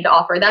like I need to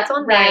offer. That's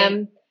on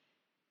them.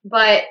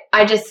 But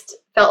I just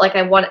felt like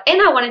I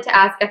wanted to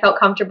ask. I felt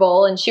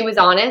comfortable, and she was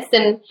honest,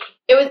 and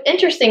it was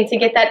interesting to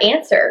get that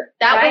answer.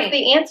 That was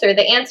the answer.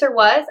 The answer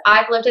was,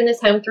 I've lived in this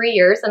home 3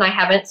 years, and I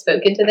haven't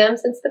spoken to them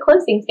since the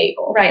closing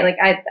table. Right.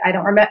 I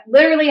don't remember.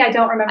 Literally, I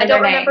don't remember. I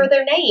don't remember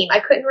their name. I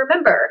couldn't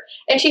remember.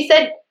 And she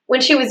said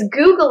when she was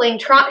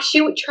Googling,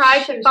 she would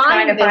try to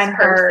find this person.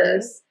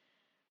 Hers.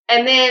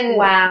 And then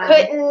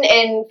couldn't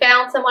and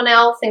found someone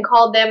else and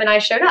called them and I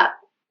showed up.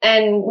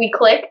 And we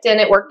clicked and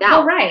it worked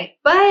out. Oh, right.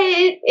 But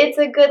it's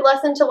a good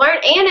lesson to learn.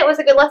 And it was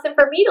a good lesson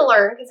for me to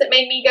learn because it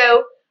made me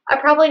go, I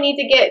probably need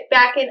to get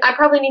back in. I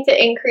probably need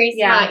to increase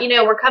my,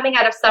 we're coming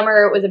out of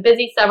summer. It was a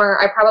busy summer.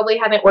 I probably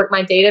haven't worked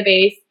my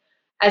database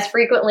as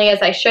frequently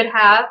as I should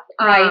have,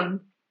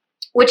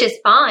 which is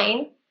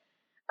fine.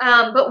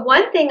 But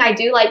one thing I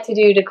do like to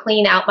do to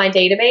clean out my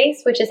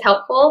database, which is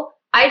helpful,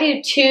 I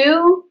do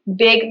 2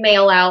 big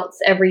mail outs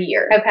every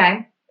year.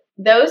 Okay.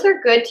 Those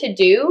are good to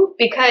do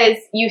because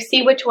you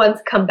see which ones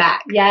come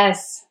back.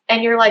 Yes.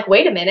 And you're like,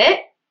 wait a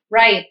minute.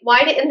 Right.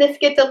 Why didn't this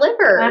get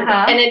delivered?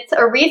 And it's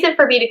a reason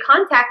for me to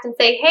contact and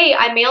say, hey,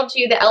 I mailed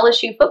you the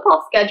LSU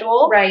football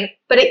schedule. Right.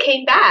 But it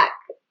came back.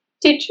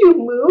 Did you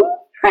move?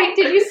 Right.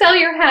 Did you sell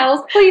your house?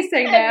 Please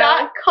say no. And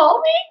not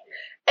call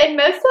me? And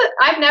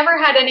I've never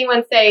had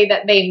anyone say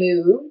that they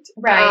moved.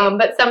 Right.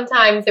 But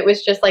sometimes it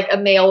was just like a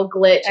mail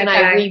glitch and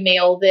I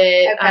remailed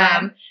it.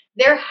 Okay.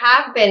 There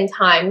have been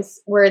times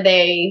where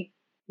they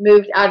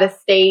moved out of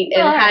state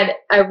and had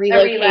a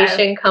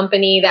relocation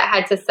company that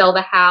had to sell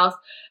the house.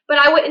 But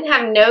I wouldn't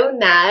have known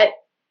that.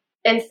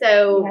 And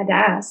so you had to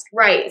ask.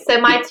 Right. So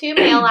my 2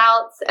 mail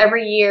outs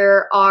every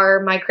year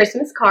are my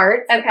Christmas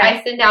cards. Okay.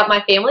 I send out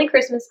my family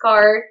Christmas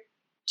card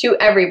to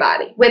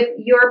everybody. With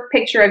your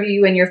picture of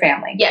you and your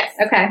family? Yes.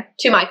 Okay.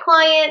 To my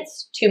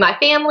clients, to my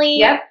family.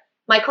 Yep.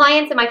 My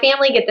clients and my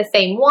family get the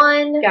same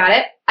one. Got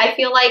it. I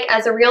feel like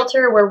as a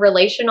realtor, we're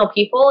relational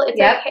people. It's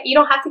okay. You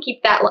don't have to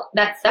keep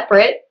that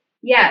separate.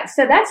 Yeah.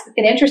 So that's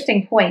an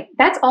interesting point.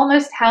 That's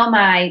almost how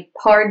my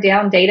pared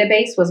down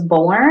database was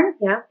born.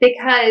 Yeah.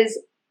 Because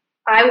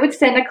I would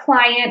send a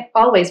client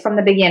always from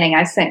the beginning.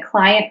 I sent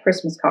client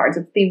Christmas cards.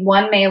 It's the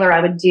one mailer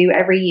I would do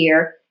every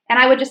year. And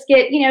I would just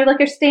get,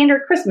 like a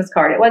standard Christmas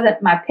card. It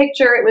wasn't my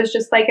picture. It was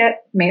just like a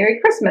Merry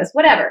Christmas,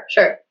 whatever.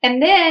 Sure.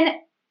 And then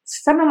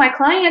some of my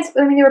clients,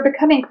 they were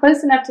becoming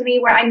close enough to me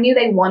where I knew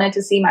they wanted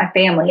to see my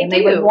family and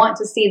they would want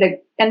to see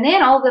and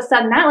then all of a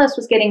sudden that list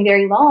was getting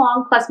very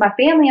long, plus my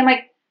family. I'm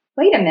like,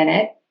 wait a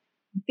minute.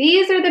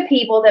 These are the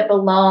people that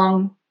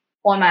belong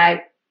on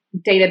my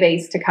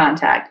database to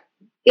contact.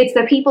 It's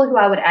the people who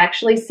I would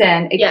actually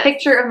send a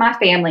picture of my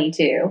family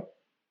to.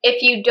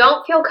 If you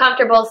don't feel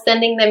comfortable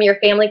sending them your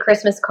family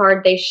Christmas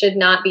card, they should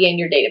not be in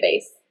your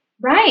database.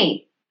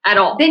 Right. At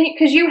all. Then,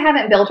 because you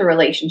haven't built a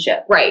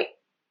relationship. Right.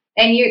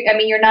 And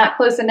you're not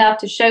close enough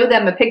to show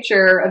them a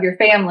picture of your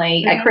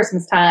family at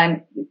Christmas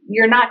time.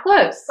 You're not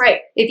close. Right.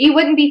 If you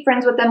wouldn't be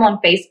friends with them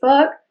on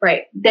Facebook,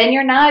 right, then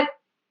you're not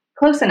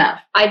close enough.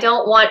 I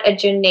don't want a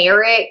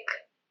generic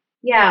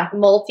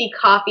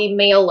multi-copy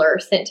mailer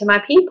sent to my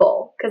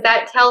people because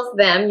that tells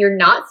them you're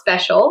not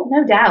special.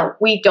 No doubt.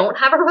 We don't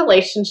have a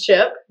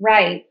relationship.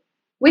 Right.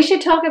 We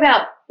should talk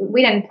about,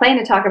 we didn't plan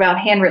to talk about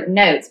handwritten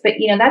notes, but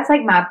that's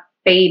like my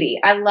baby.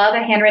 I love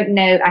a handwritten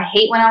note. I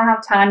hate when I don't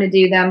have time to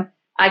do them.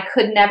 I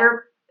could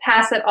never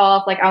pass it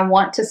off. Like I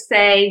want to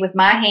say with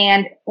my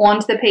hand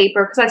onto the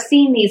paper, because I've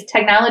seen these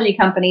technology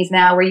companies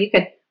now where you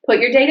could put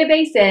your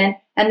database in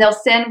and they'll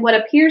send what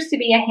appears to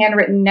be a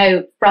handwritten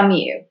note from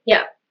you.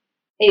 Yeah.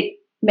 It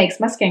makes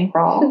my skin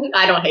crawl.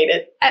 I don't hate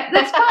it.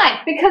 That's fine.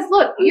 Because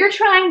look, you're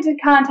trying to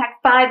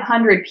contact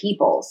 500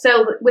 people.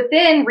 So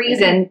within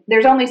reason,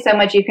 there's only so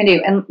much you can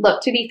do. And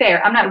look, to be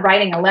fair, I'm not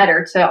writing a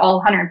letter to all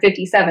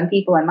 157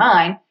 people in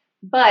mine.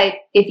 But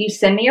if you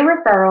send me a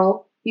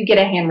referral, you get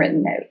a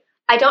handwritten note.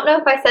 I don't know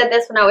if I said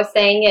this when I was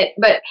saying it,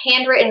 but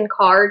handwritten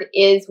card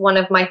is one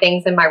of my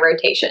things in my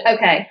rotation.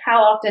 Okay.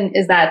 How often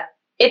is that?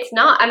 It's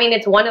not. I mean,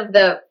 it's one of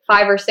the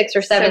 5 or 6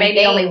 or 7 so maybe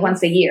things. Only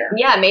once a year.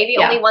 Yeah, maybe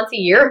only once a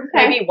year.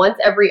 Okay. Maybe once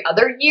every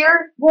other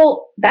year.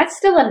 Well, that's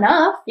still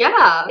enough.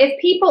 Yeah. If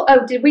people,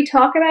 did we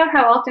talk about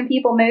how often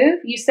people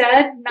move? You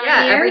said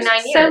 9 years? Every 9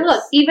 years. So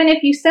look, even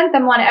if you sent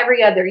them one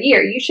every other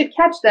year, you should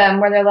catch them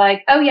where they're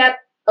like, oh, yep,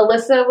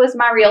 Alyssa was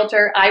my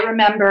realtor. I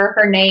remember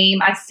her name.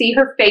 I see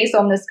her face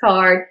on this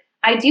card.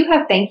 I do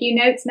have thank you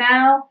notes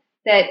now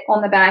that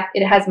on the back,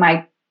 it has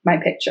my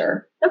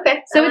picture.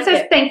 Okay. So it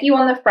says thank you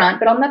on the front,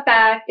 but on the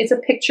back, it's a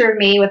picture of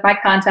me with my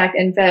contact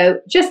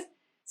info, just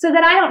so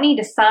that I don't need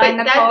to sign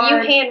the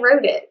card. You hand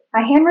wrote it.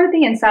 I hand wrote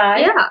the inside.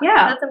 Yeah.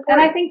 That's important.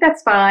 And I think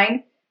that's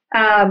fine.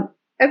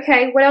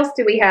 Okay. What else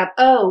do we have?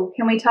 Oh,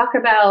 can we talk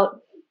about,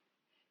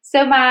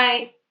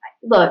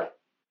 look,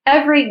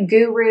 every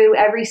guru,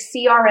 every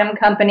CRM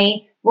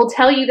company will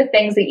tell you the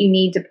things that you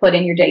need to put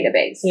in your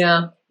database.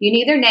 Yeah. You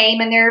need their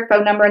name and their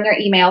phone number and their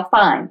email,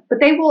 fine. But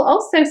they will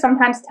also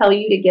sometimes tell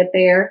you to get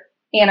their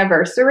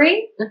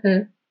anniversary.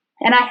 Mm-hmm.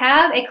 And I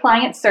have a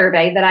client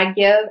survey that I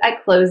give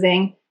at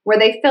closing where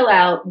they fill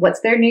out what's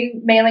their new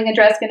mailing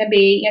address going to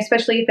be,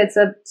 especially if it's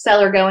a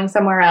seller going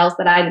somewhere else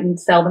that I didn't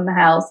sell them the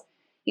house.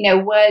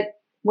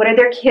 What are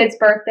their kids'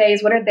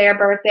 birthdays? What are their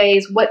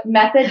birthdays? What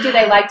method do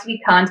they like to be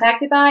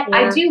contacted by? Yeah.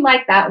 I do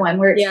like that one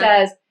where it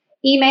says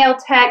email,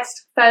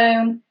 text,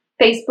 phone,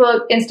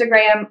 Facebook,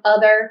 Instagram,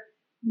 other.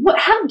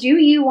 How do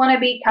you want to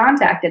be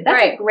contacted?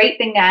 That's a great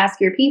thing to ask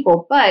your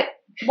people. But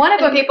one of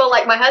them, people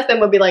like my husband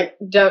would be like,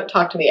 don't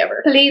talk to me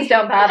ever. Please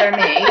don't bother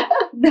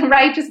me.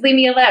 Right? Just leave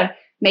me alone.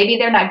 Maybe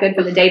they're not good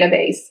for the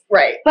database.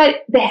 Right.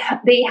 But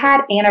they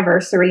had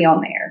anniversary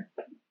on there.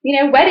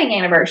 Wedding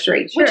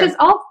anniversary, which is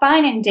all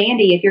fine and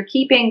dandy. If you're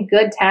keeping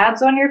good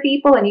tabs on your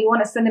people and you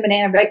want to send them an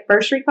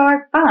anniversary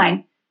card,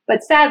 fine.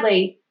 But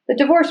sadly, the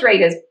divorce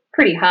rate is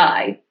pretty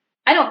high.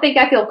 I don't think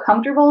I feel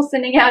comfortable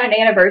sending out an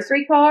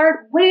anniversary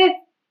card. What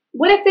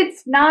if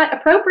it's not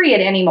appropriate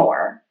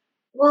anymore?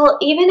 Well,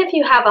 even if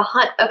you have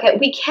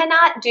we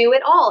cannot do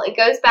it all. It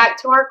goes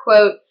back to our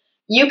quote,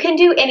 you can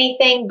do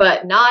anything,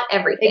 but not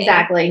everything.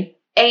 Exactly.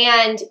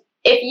 And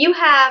if you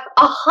have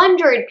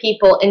 100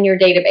 people in your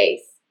database,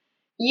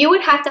 you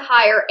would have to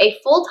hire a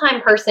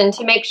full-time person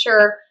to make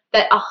sure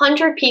that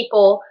 100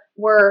 people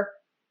were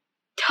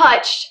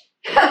touched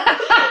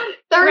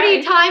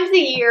 30 times a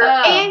year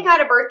and got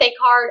a birthday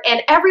card,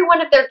 and every one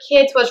of their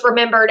kids was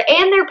remembered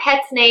and their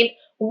pets named.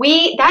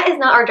 That is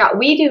not our job.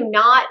 We do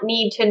not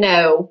need to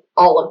know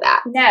all of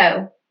that.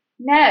 No.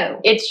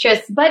 It's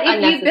just But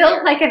if you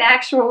built like an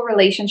actual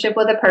relationship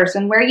with a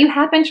person where you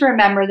happen to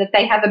remember that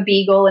they have a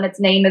beagle and its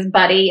name is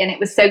Buddy and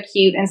it was so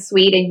cute and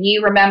sweet and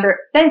you remember,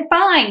 then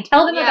fine,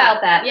 tell them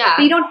about that. Yeah.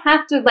 But you don't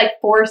have to like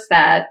force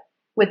that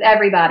with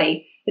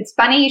everybody. It's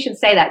funny you should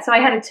say that. So I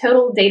had a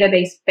total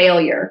database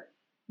failure.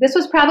 This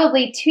was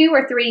probably 2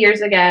 or 3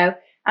 years ago.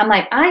 I'm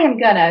like, I am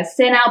going to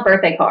send out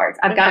birthday cards.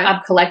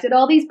 I've collected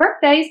all these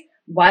birthdays.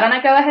 Why don't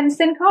I go ahead and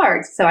send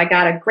cards? So I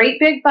got a great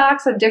big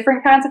box of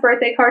different kinds of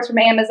birthday cards from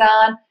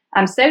Amazon.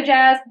 I'm so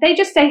jazzed. They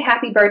just say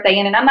happy birthday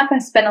in, and I'm not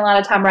going to spend a lot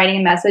of time writing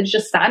a message.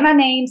 Just sign my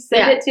name,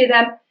 send it to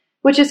them,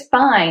 which is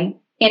fine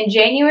in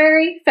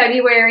January,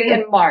 February,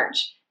 and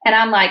March. And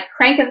I'm like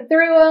cranking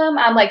through them.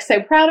 I'm like so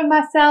proud of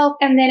myself.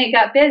 And then it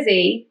got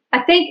busy.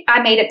 I think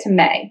I made it to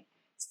May.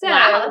 So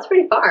wow, that's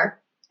pretty far.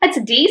 That's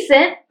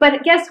decent,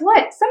 but guess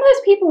what? Some of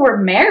those people were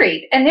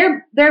married, and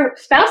their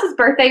spouse's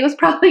birthday was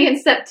probably in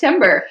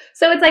September.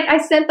 So it's like I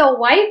sent the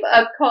wife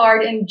a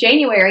card in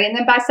January, and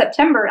then by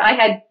September I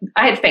had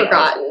failed.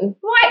 Forgotten.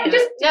 What?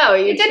 No,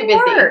 you're too busy.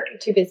 Work. You're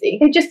too busy.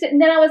 It just didn't.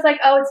 Then I was like,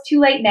 oh, it's too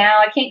late now.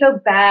 I can't go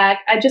back.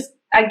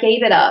 I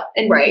gave it up.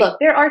 And look,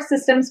 there are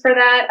systems for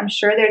that. I'm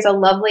sure there's a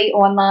lovely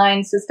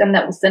online system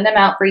that will send them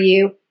out for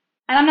you,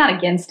 and I'm not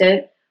against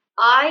it.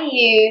 I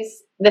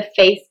use the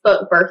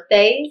Facebook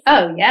birthdays.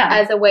 Oh, yeah.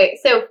 As a way.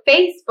 So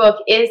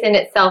Facebook is in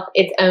itself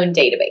its own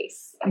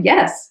database.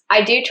 Yes.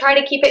 I do try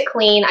to keep it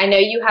clean. I know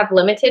you have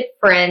limited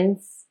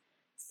friends.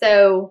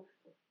 So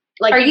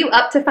like, are you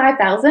up to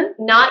 5,000?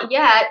 Not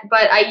yet,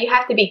 but you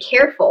have to be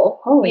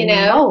careful. Holy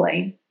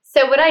moly.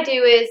 So what I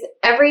do is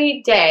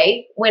every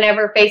day,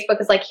 whenever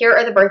Facebook is like, here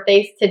are the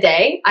birthdays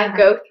today, I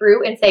go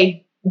through and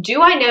say,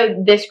 do I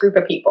know this group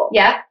of people?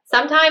 Yeah.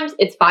 Sometimes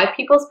it's 5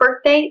 people's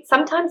birthday.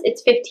 Sometimes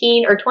it's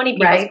 15 or 20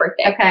 people's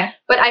birthday. Okay.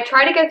 But I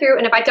try to go through,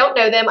 and if I don't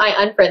know them, I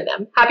unfriend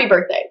them. Happy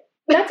birthday.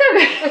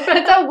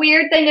 That's a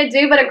weird thing to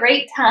do, but a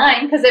great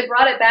time because it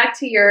brought it back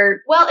to your...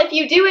 Well, if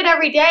you do it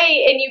every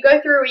day and you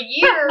go through a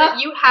year,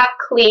 you have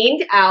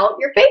cleaned out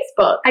your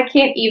Facebook. I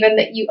can't even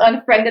that you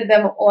unfriended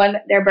them on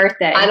their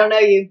birthday. I don't know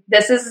you.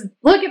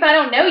 Look, if I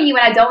don't know you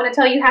and I don't want to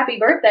tell you happy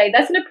birthday,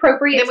 that's an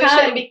appropriate time. Then we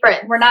shouldn't be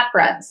friends. We're not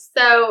friends.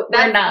 So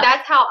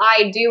that's how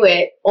I do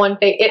it on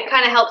Facebook. It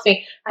kind of helps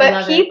me.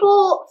 But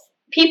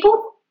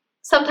people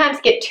sometimes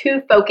get too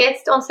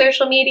focused on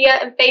social media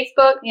and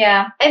Facebook.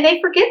 Yeah. And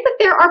they forget that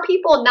there are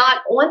people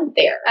not on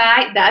there.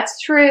 That's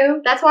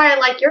true. That's why I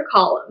like your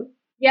column.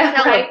 Yeah.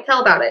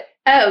 Tell about it.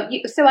 Oh,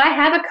 so I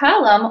have a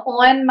column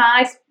on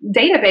my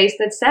database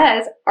that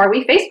says, are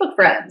we Facebook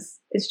friends?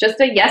 It's just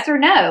a yes or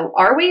no.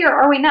 Are we or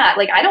are we not?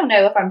 Like, I don't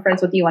know if I'm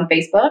friends with you on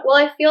Facebook. Well,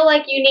 I feel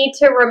like you need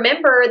to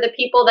remember the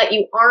people that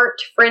you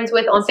aren't friends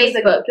with on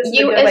Facebook.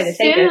 You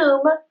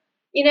assume...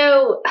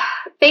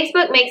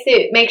 Facebook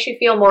makes you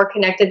feel more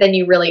connected than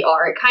you really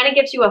are. It kind of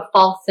gives you a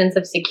false sense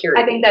of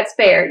security. I think that's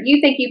fair. You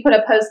think you put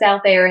a post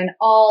out there and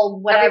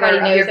everybody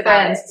knows your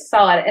friends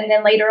saw it. And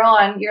then later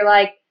on, you're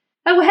like,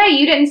 oh, hey,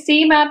 you didn't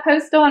see my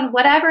post on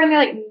whatever? And they're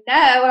like, no.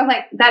 I'm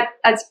like,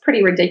 that's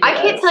pretty ridiculous. I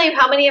can't tell you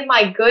how many of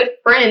my good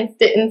friends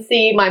didn't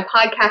see my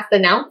podcast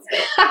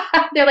announcement.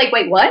 They're like,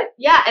 wait, what?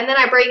 Yeah. And then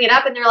I bring it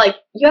up and they're like,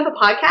 you have a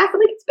podcast? I'm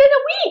like, it's been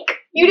a week.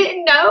 You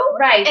didn't know?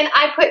 Right. And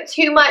I put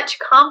too much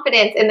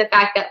confidence in the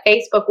fact that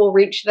Facebook will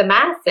reach the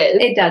masses.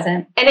 It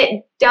doesn't. And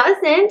it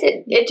doesn't.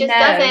 It just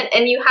doesn't.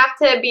 And you have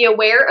to be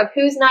aware of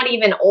who's not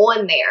even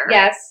on there.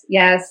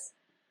 Yes.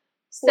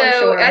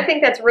 So I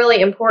think that's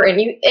really important.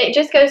 It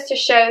just goes to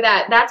show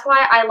that that's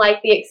why I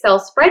like the Excel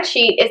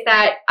spreadsheet is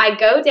that I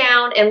go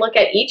down and look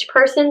at each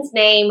person's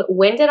name.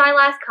 When did I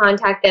last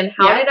contact them?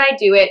 How did I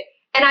do it?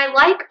 And I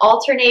like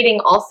alternating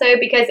also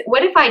because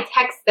what if I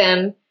text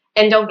them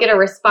and don't get a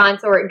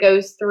response or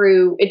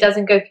it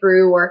doesn't go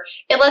through, or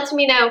it lets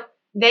me know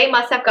they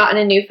must have gotten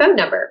a new phone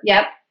number.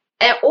 Yep.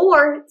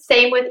 Or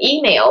same with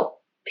email.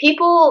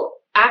 People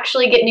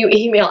actually get new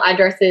email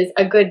addresses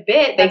a good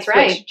bit. They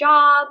switch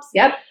jobs.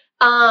 Yep.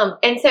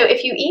 And so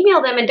if you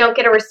email them and don't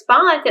get a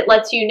response, it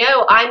lets you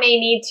know I may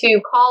need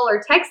to call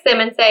or text them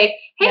and say,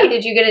 hey,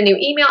 did you get a new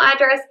email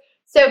address?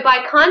 So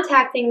by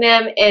contacting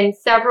them in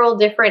several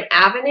different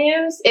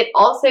avenues, it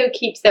also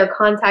keeps their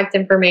contact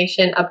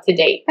information up to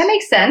date. That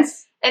makes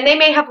sense. And they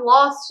may have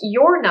lost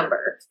your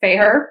number.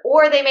 Fair.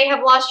 Or they may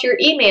have lost your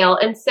email.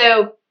 And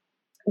so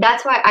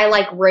that's why I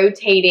like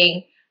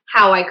rotating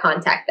how I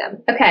contact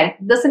them. Okay,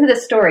 listen to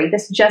this story.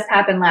 This just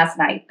happened last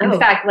night. In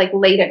fact, like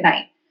late at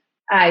night.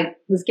 I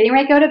was getting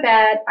ready to go to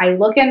bed. I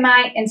look in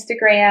my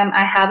Instagram.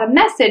 I have a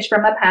message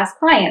from a past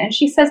client. And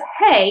she says,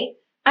 hey,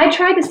 I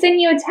tried to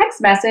send you a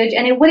text message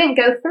and it wouldn't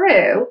go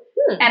through.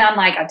 And I'm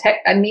like,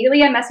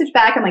 immediately I message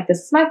back. I'm like, this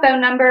is my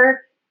phone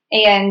number.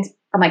 And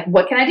I'm like,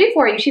 what can I do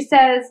for you?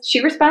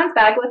 She responds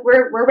back with,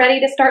 we're ready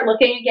to start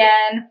looking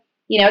again.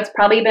 it's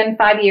probably been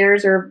 5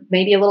 years or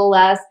maybe a little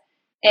less.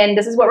 And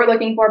this is what we're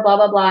looking for, blah,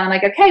 blah, blah. And I'm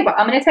like, okay, well,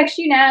 I'm going to text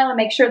you now and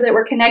make sure that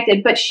we're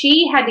connected. But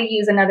she had to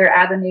use another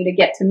avenue to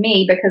get to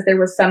me because there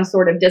was some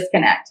sort of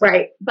disconnect.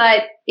 Right.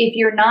 But if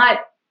you're not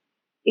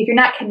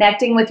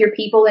connecting with your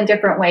people in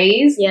different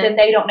ways, then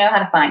they don't know how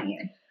to find you.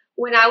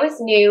 When I was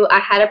new, I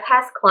had a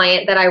past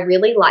client that I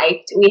really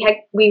liked.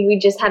 We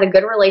just had a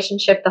good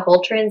relationship the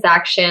whole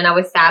transaction. I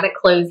was sad at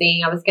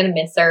closing. I was going to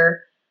miss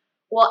her.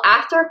 Well,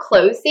 after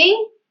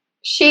closing,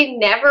 she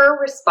never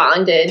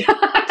responded.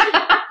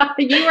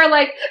 You were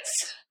like,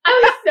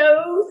 I was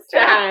so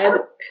sad.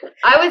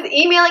 I was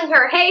emailing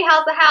her, hey,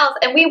 how's the house?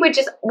 And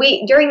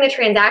during the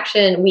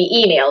transaction,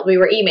 we emailed. We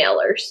were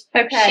emailers.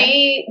 Okay.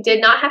 She did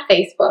not have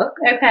Facebook.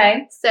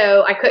 Okay.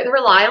 So I couldn't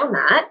rely on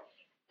that.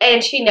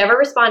 And she never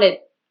responded.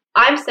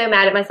 I'm so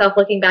mad at myself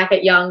looking back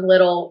at young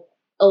little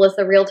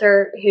Alyssa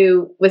Realtor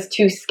who was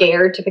too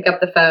scared to pick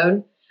up the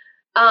phone.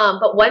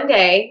 But one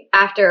day,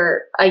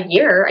 after a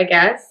year, I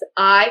guess,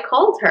 I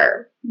called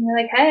her. You're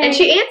like, hey. And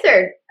she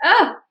answered.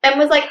 Oh. And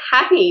was like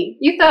happy.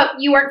 You thought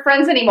you weren't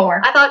friends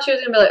anymore. I thought she was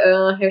going to be like,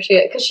 oh, here she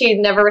is. Because she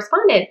never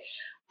responded.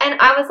 And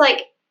I was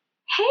like,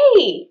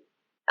 hey,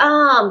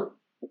 I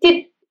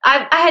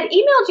had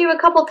emailed you a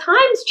couple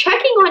times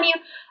checking on you.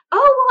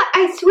 Oh,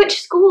 well, I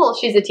switched schools.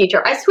 She's a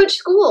teacher. I switched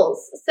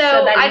schools. So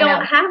I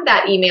don't have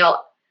that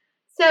email.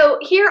 So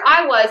here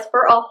I was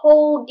for a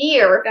whole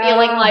year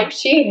feeling like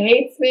she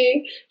hates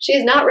me.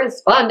 She's not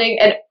responding.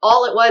 And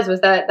all it was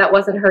that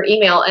wasn't her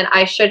email. And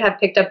I should have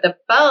picked up the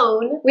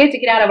phone. We have to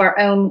get out of our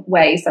own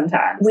way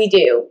sometimes. We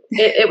do.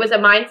 It was a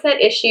mindset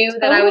issue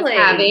that I was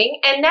having.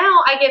 And now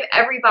I give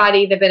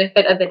everybody the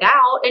benefit of the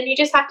doubt. And you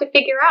just have to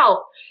figure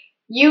out,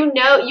 you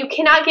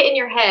cannot get in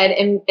your head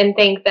and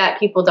think that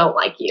people don't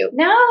like you.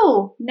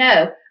 No.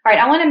 All right.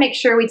 I want to make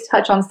sure we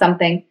touch on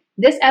something.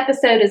 This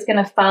episode is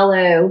going to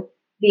follow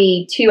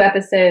the 2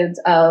 episodes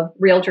of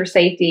Realtor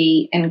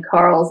Safety and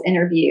Carl's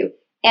interview.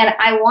 And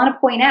I want to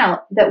point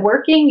out that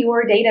working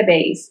your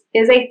database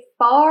is a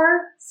far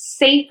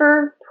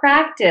safer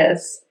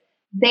practice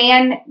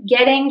than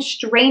getting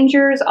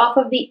strangers off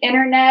of the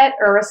internet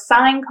or a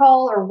sign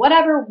call or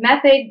whatever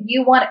method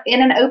you want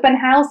in an open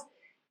house.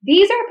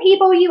 These are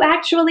people you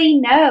actually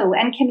know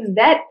and can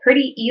vet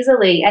pretty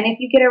easily. And if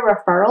you get a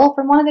referral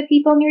from one of the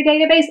people in your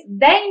database,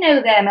 they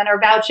know them and are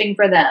vouching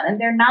for them, and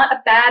they're not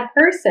a bad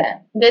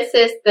person. This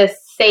is the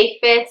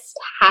safest,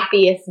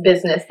 happiest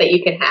business that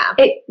you can have.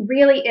 It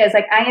really is.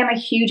 Like, I am a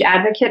huge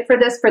advocate for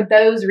this for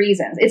those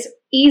reasons. It's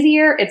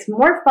easier, it's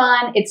more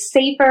fun, it's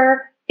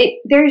safer.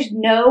 There's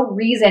no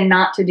reason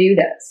not to do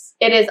this.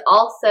 It is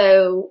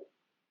also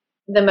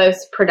the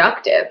most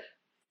productive.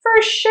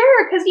 For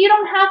sure, because you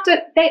don't have to,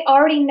 they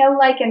already know,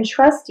 like, and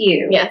trust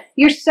you. Yes.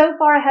 You're so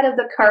far ahead of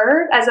the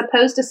curve as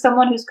opposed to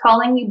someone who's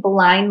calling you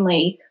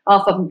blindly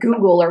off of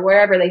Google or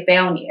wherever they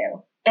found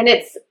you. And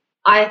it's,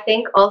 I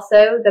think,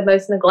 also the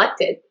most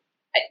neglected.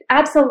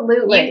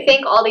 Absolutely. You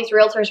think all these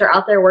realtors are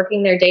out there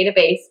working their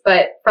database,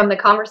 but from the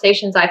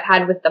conversations I've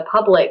had with the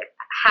public,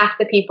 half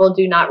the people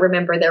do not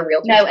remember their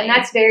realtor's name. And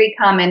that's very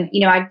common.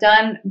 I've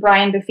done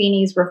Brian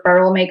Buffini's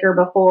Referral Maker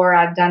before.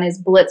 I've done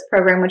his Blitz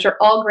program, which are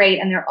all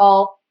great, and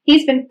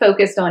he's been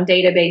focused on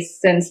database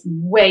since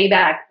way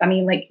back. I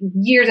mean, like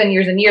years and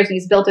years and years.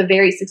 He's built a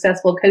very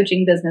successful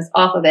coaching business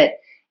off of it.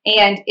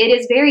 And it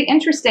is very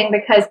interesting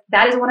because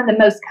that is one of the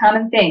most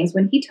common things.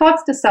 When he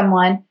talks to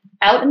someone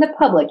out in the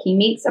public, he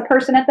meets a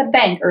person at the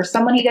bank or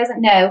someone he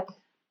doesn't know,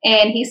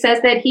 and he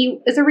says that he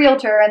is a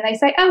realtor, and they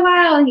say, oh,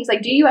 wow. And he's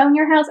like, do you own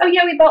your house? Oh,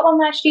 yeah, we bought one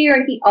last year.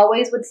 And he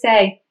always would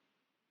say,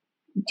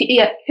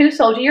 who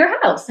sold you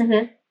your house?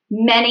 Mm-hmm.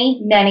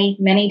 Many, many,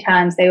 many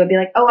times they would be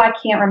like, oh, I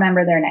can't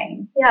remember their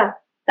name. Yeah.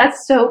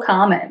 That's so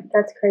common.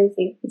 That's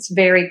crazy. It's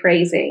very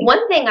crazy.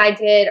 One thing I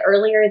did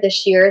earlier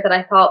this year that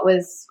I thought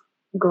was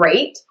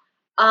great,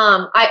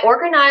 I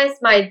organized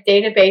my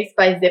database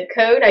by zip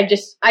code.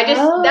 That's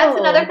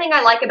another thing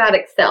I like about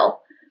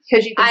Excel.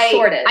 Because you can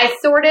sort it. I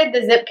sorted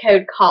the zip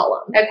code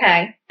column.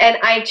 Okay. And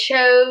I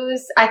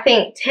chose, I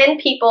think, 10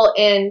 people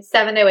in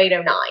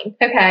 70809.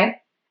 Okay.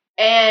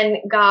 And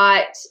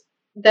got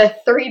the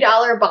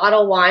 $3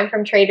 bottle wine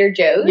from Trader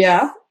Joe's.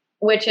 Yeah.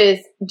 Which is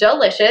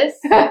delicious.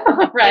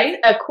 Right. It's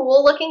a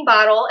cool looking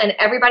bottle, and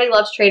everybody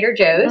loves Trader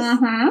Joe's.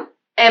 Mm-hmm.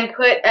 And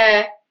put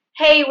a,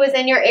 hey, was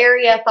in your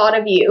area, thought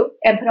of you.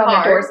 And put it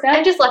on their doorstep.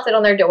 And just left it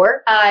on their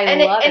door. I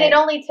love it. And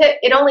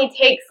it only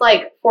takes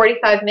like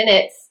 45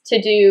 minutes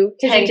to do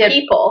 10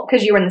 people.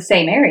 Because you were in the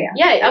same area.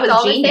 Yeah, that was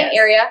all genius. The same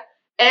area.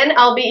 And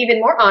I'll be even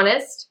more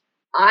honest.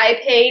 I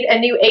paid a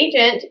new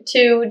agent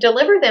to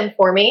deliver them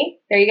for me.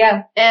 There you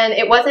go. And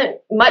it wasn't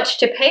much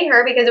to pay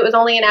her because it was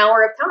only an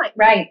hour of time.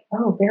 Right.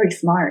 Oh, very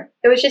smart.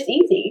 It was just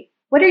easy.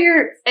 What are your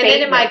favorites? And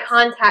then in my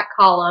contact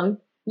column,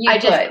 I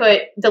just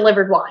put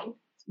delivered wine.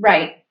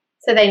 Right.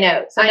 So they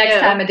know. So next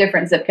time a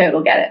different zip code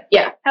will get it.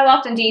 Yeah. How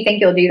often do you think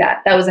you'll do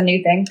that? That was a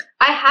new thing.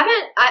 I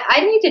haven't.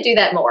 I need to do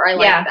that more. I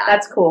like that.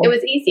 That's cool. It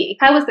was easy.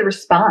 How was the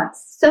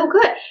response? So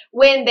good.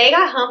 When they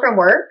got home from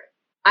work,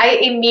 I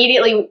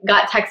immediately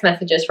got text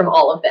messages from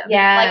all of them.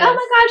 Yes. Like, oh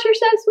my gosh, you're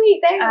so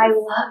sweet. Thanks. I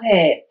love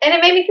it. And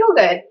it made me feel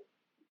good.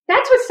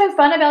 That's what's so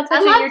fun about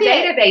touching your loved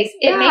it. database.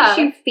 It Yeah. makes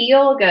you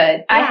feel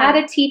good. I had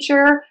a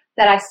teacher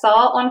that I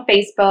saw on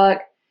Facebook.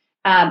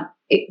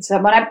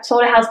 So when I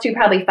sold a house to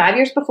probably 5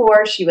 years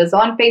before, she was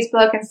on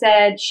Facebook and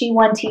said she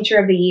won Teacher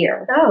of the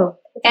Year. Oh.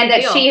 And that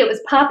it was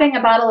popping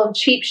a bottle of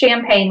cheap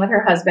champagne with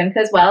her husband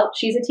because, well,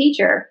 she's a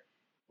teacher.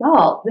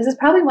 Y'all, this is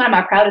probably one of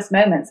my proudest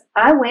moments.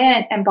 I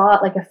went and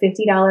bought like a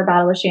 $50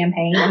 bottle of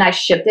champagne and I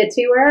shipped it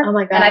to her. Oh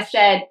my gosh. And I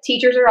said,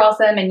 teachers are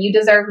awesome and you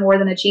deserve more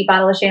than a cheap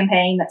bottle of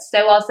champagne. That's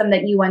so awesome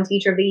that you won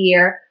Teacher of the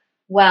Year.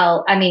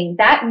 Well, I mean,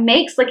 that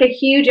makes like a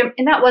huge,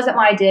 and that wasn't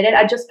why I did it.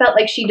 I just felt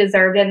like she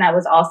deserved it and that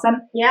was awesome.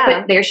 Yeah.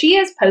 But there she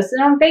is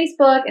posting on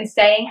Facebook and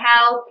saying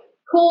how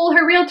cool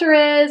her realtor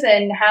is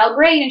and how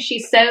great. And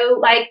she's so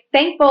like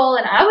thankful.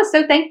 And I was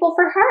so thankful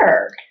for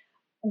her.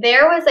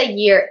 There was 3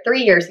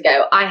 years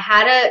ago, I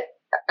had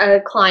a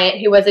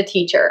client who was a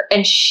teacher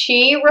and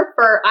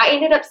I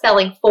ended up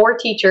selling 4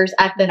 teachers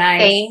at the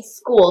same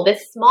school,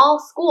 this small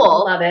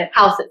school. Love it.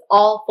 Houses,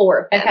 all 4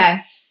 of them. Okay.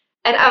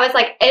 And I was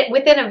like,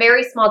 within a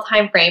very small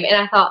time frame, and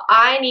I thought,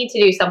 I need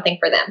to do something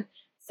for them.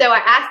 So I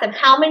asked them,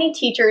 how many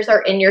teachers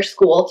are in your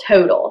school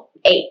total?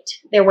 8.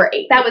 There were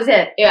 8. That was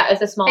it. Yeah,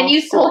 it's a small And you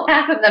school. sold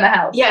half of them a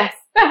house. Yes.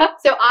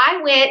 So I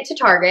went to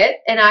Target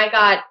and I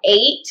got 8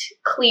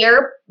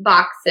 clear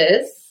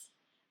boxes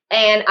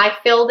and I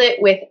filled it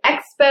with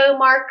Expo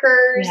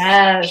markers,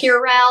 Yes.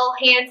 Purell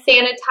hand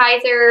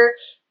sanitizer,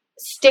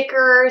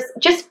 stickers,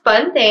 just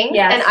fun things.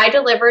 Yes. And I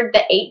delivered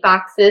the 8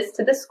 boxes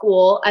to the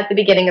school at the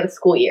beginning of the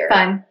school year.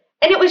 Fun.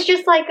 And it was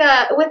just like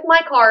with my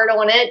card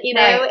on it, you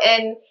know, Right.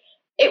 and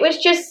it was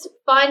just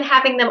fun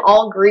having them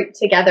all grouped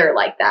together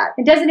like that.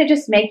 And doesn't it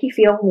just make you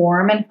feel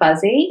warm and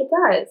fuzzy? It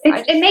does.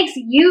 It makes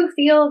you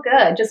feel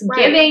good. Just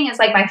Right. giving is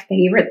like my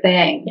favorite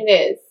thing. It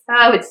is.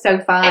 Oh, it's so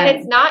fun. And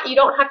it's not, you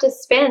don't have to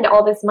spend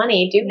all this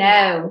money doing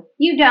that. No,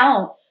 you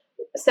don't.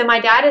 So my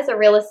dad is a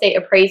real estate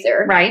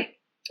appraiser. Right.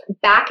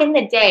 Back in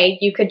the day,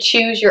 you could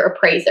choose your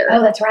appraiser,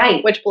 Oh, that's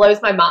right. which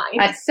blows my mind.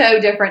 That's so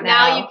different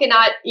now. Now you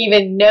cannot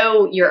even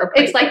know your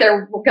appraiser. It's like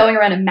they're going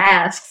around in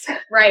masks.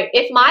 Right.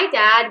 If my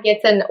dad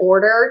gets an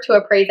order to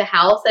appraise a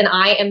house and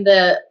I am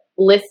the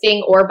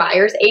listing or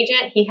buyer's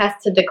agent, he has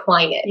to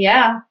decline it.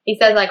 Yeah. He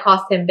says I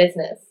cost him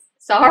business.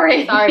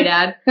 Sorry. Sorry,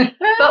 Dad.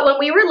 But when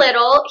we were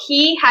little,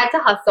 he had to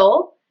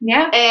hustle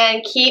Yeah.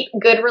 and keep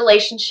good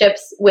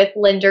relationships with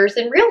lenders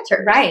and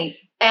realtors. Right.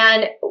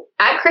 And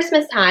at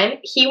Christmas time,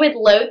 he would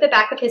load the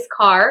back of his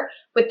car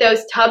with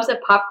those tubs of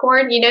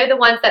popcorn. You know, the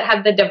ones that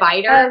have the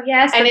divider? Oh,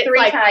 yes. And The it's 3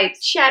 like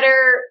types.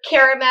 cheddar,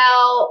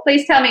 caramel.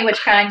 Please tell me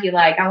which kind you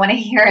like. I want to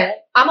hear it.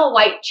 I'm a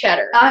white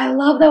cheddar I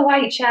love the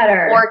white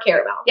cheddar. or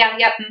caramel. Yeah.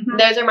 Yep. Mhm.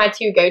 Those are my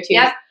 2 go-tos.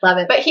 Yep. Love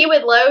it. But he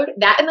would load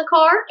that in the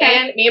car Okay.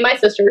 and me and my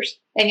sisters.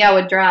 And y'all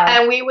would drive.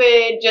 And we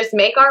would just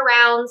make our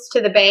rounds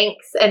to the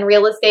banks and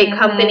real estate Mhm.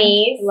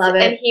 companies. Love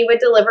it. And he would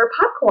deliver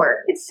popcorn.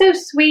 It's so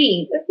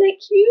sweet. Isn't that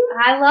cute?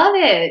 I love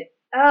it.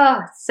 Oh,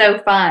 so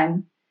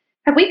fun.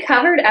 Have we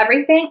covered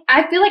everything?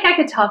 I feel like I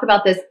could talk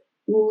about this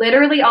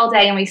literally all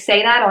day, and we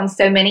say that on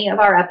so many of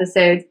our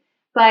episodes.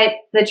 But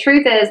the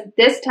truth is,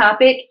 this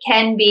topic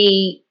can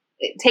be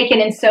taken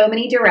in so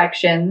many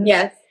directions.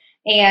 Yes.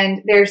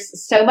 And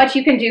there's so much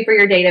you can do for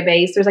your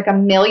database. There's like a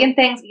million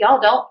things.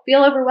 Y'all don't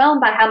feel overwhelmed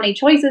by how many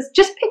choices.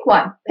 Just pick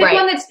one. Pick Right.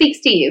 one that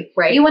speaks to you.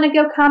 Right. You want to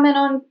go comment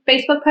on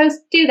Facebook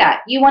posts? Do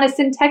that. You want to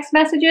send text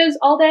messages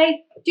all day?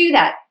 Do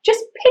that.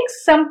 Just pick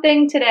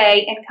something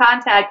today and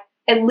contact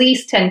at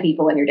least 10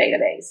 people in your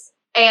database.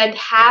 And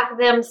have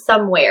them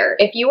somewhere.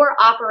 If you are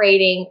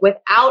operating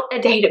without a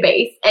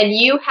database and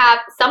you have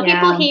some Yeah.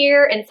 people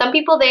here and some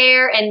people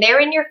there and they're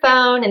in your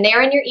phone and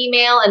they're in your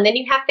email and then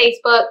you have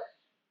Facebook,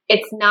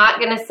 it's not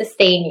going to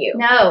sustain you.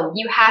 No.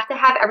 You have to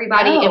have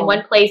everybody No. in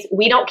one place.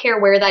 We don't care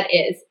where that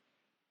is.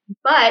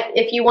 But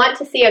if you want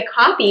to see a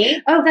copy,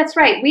 Oh, that's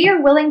right. We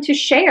are willing to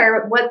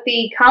share what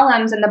the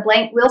columns and the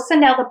blank, we'll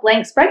send out the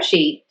blank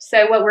spreadsheet.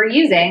 So what we're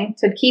using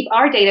to keep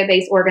our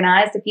database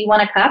organized, if you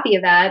want a copy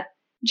of that.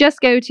 Just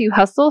go to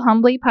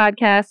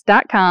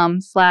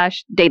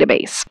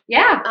hustlehumblypodcast.com/database.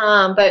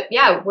 Yeah. but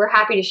yeah, we're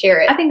happy to share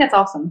it. I think that's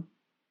awesome.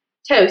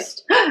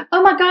 Toast.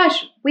 Oh my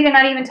gosh. We did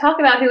not even talk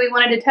about who we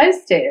wanted to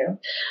toast to.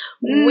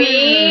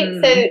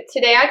 So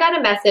today I got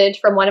a message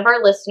from one of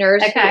our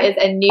listeners Okay. who is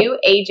a new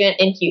agent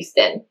in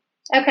Houston.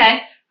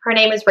 Okay. Her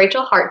name is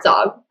Rachel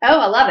Hartzog. Oh,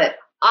 I love it.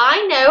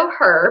 I know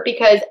her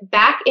because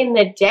back in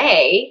the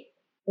day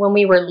when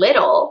we were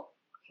little,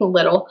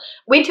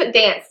 we took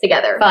dance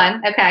together.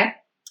 Fun. Okay.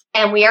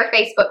 And we are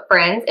Facebook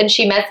friends. And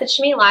she messaged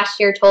me last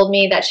year, told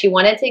me that she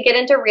wanted to get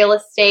into real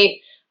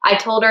estate. I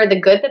told her the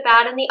good, the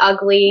bad, and the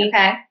ugly.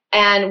 Okay.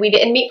 And we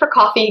didn't meet for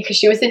coffee because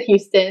she was in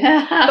Houston.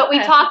 But we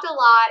talked a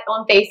lot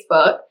on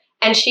Facebook.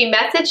 And she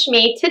messaged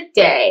me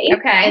today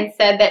Okay. and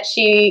said that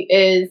she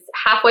is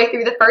halfway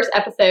through the first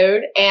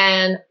episode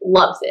and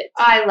loves it.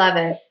 I love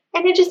it.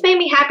 And it just made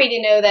me happy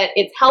to know that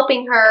it's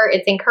helping her,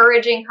 it's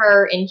encouraging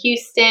her in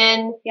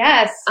Houston.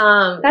 Yes.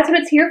 That's what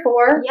it's here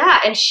for.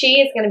 Yeah, and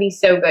she is going to be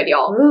so good,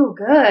 y'all. Ooh,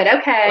 good.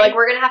 Okay. Like,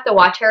 we're going to have to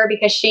watch her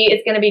because she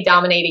is going to be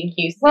dominating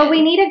Houston. Well,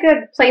 we need a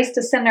good place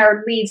to send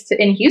our leads to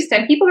in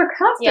Houston. People are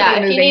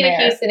constantly moving if you need there.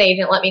 a Houston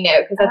agent, let me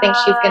know because I think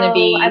she's going to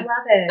be I love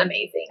it.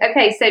 amazing.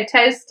 Okay, so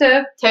toast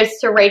to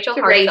Rachel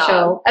Hartzog.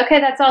 Rachel. Okay,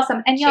 that's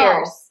awesome. And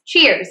y'all,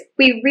 cheers.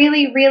 We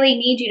really, really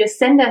need you to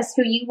send us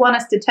who you want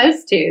us to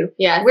toast to.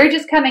 Yeah. We're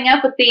just coming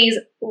up with these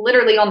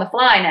literally on the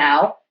fly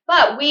now.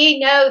 But we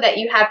know that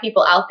you have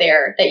people out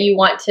there that you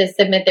want to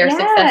submit their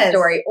success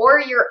story or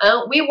your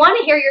own. We want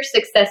to hear your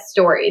success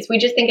stories. We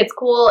just think it's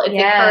cool. It's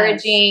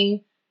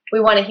encouraging. We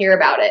want to hear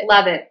about it.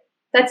 Love it.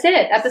 That's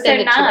it.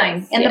 Episode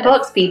 9 in the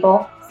books,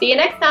 people. See you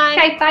next time.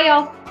 Okay, bye,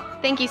 y'all.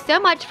 Thank you so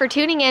much for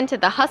tuning in to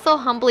the Hustle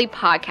Humbly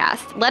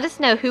podcast. Let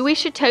us know who we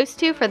should toast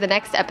to for the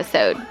next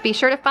episode. Be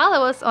sure to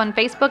follow us on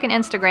Facebook and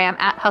Instagram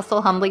at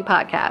Hustle Humbly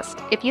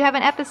Podcast. If you have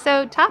an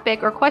episode,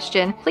 topic, or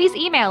question, please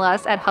email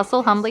us at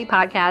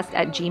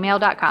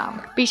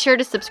hustlehumblypodcast@gmail.com. Be sure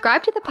to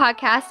subscribe to the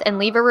podcast and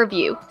leave a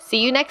review.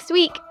 See you next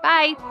week.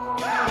 Bye.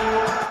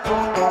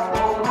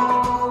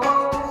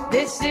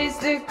 This is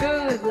the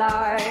good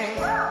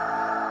life.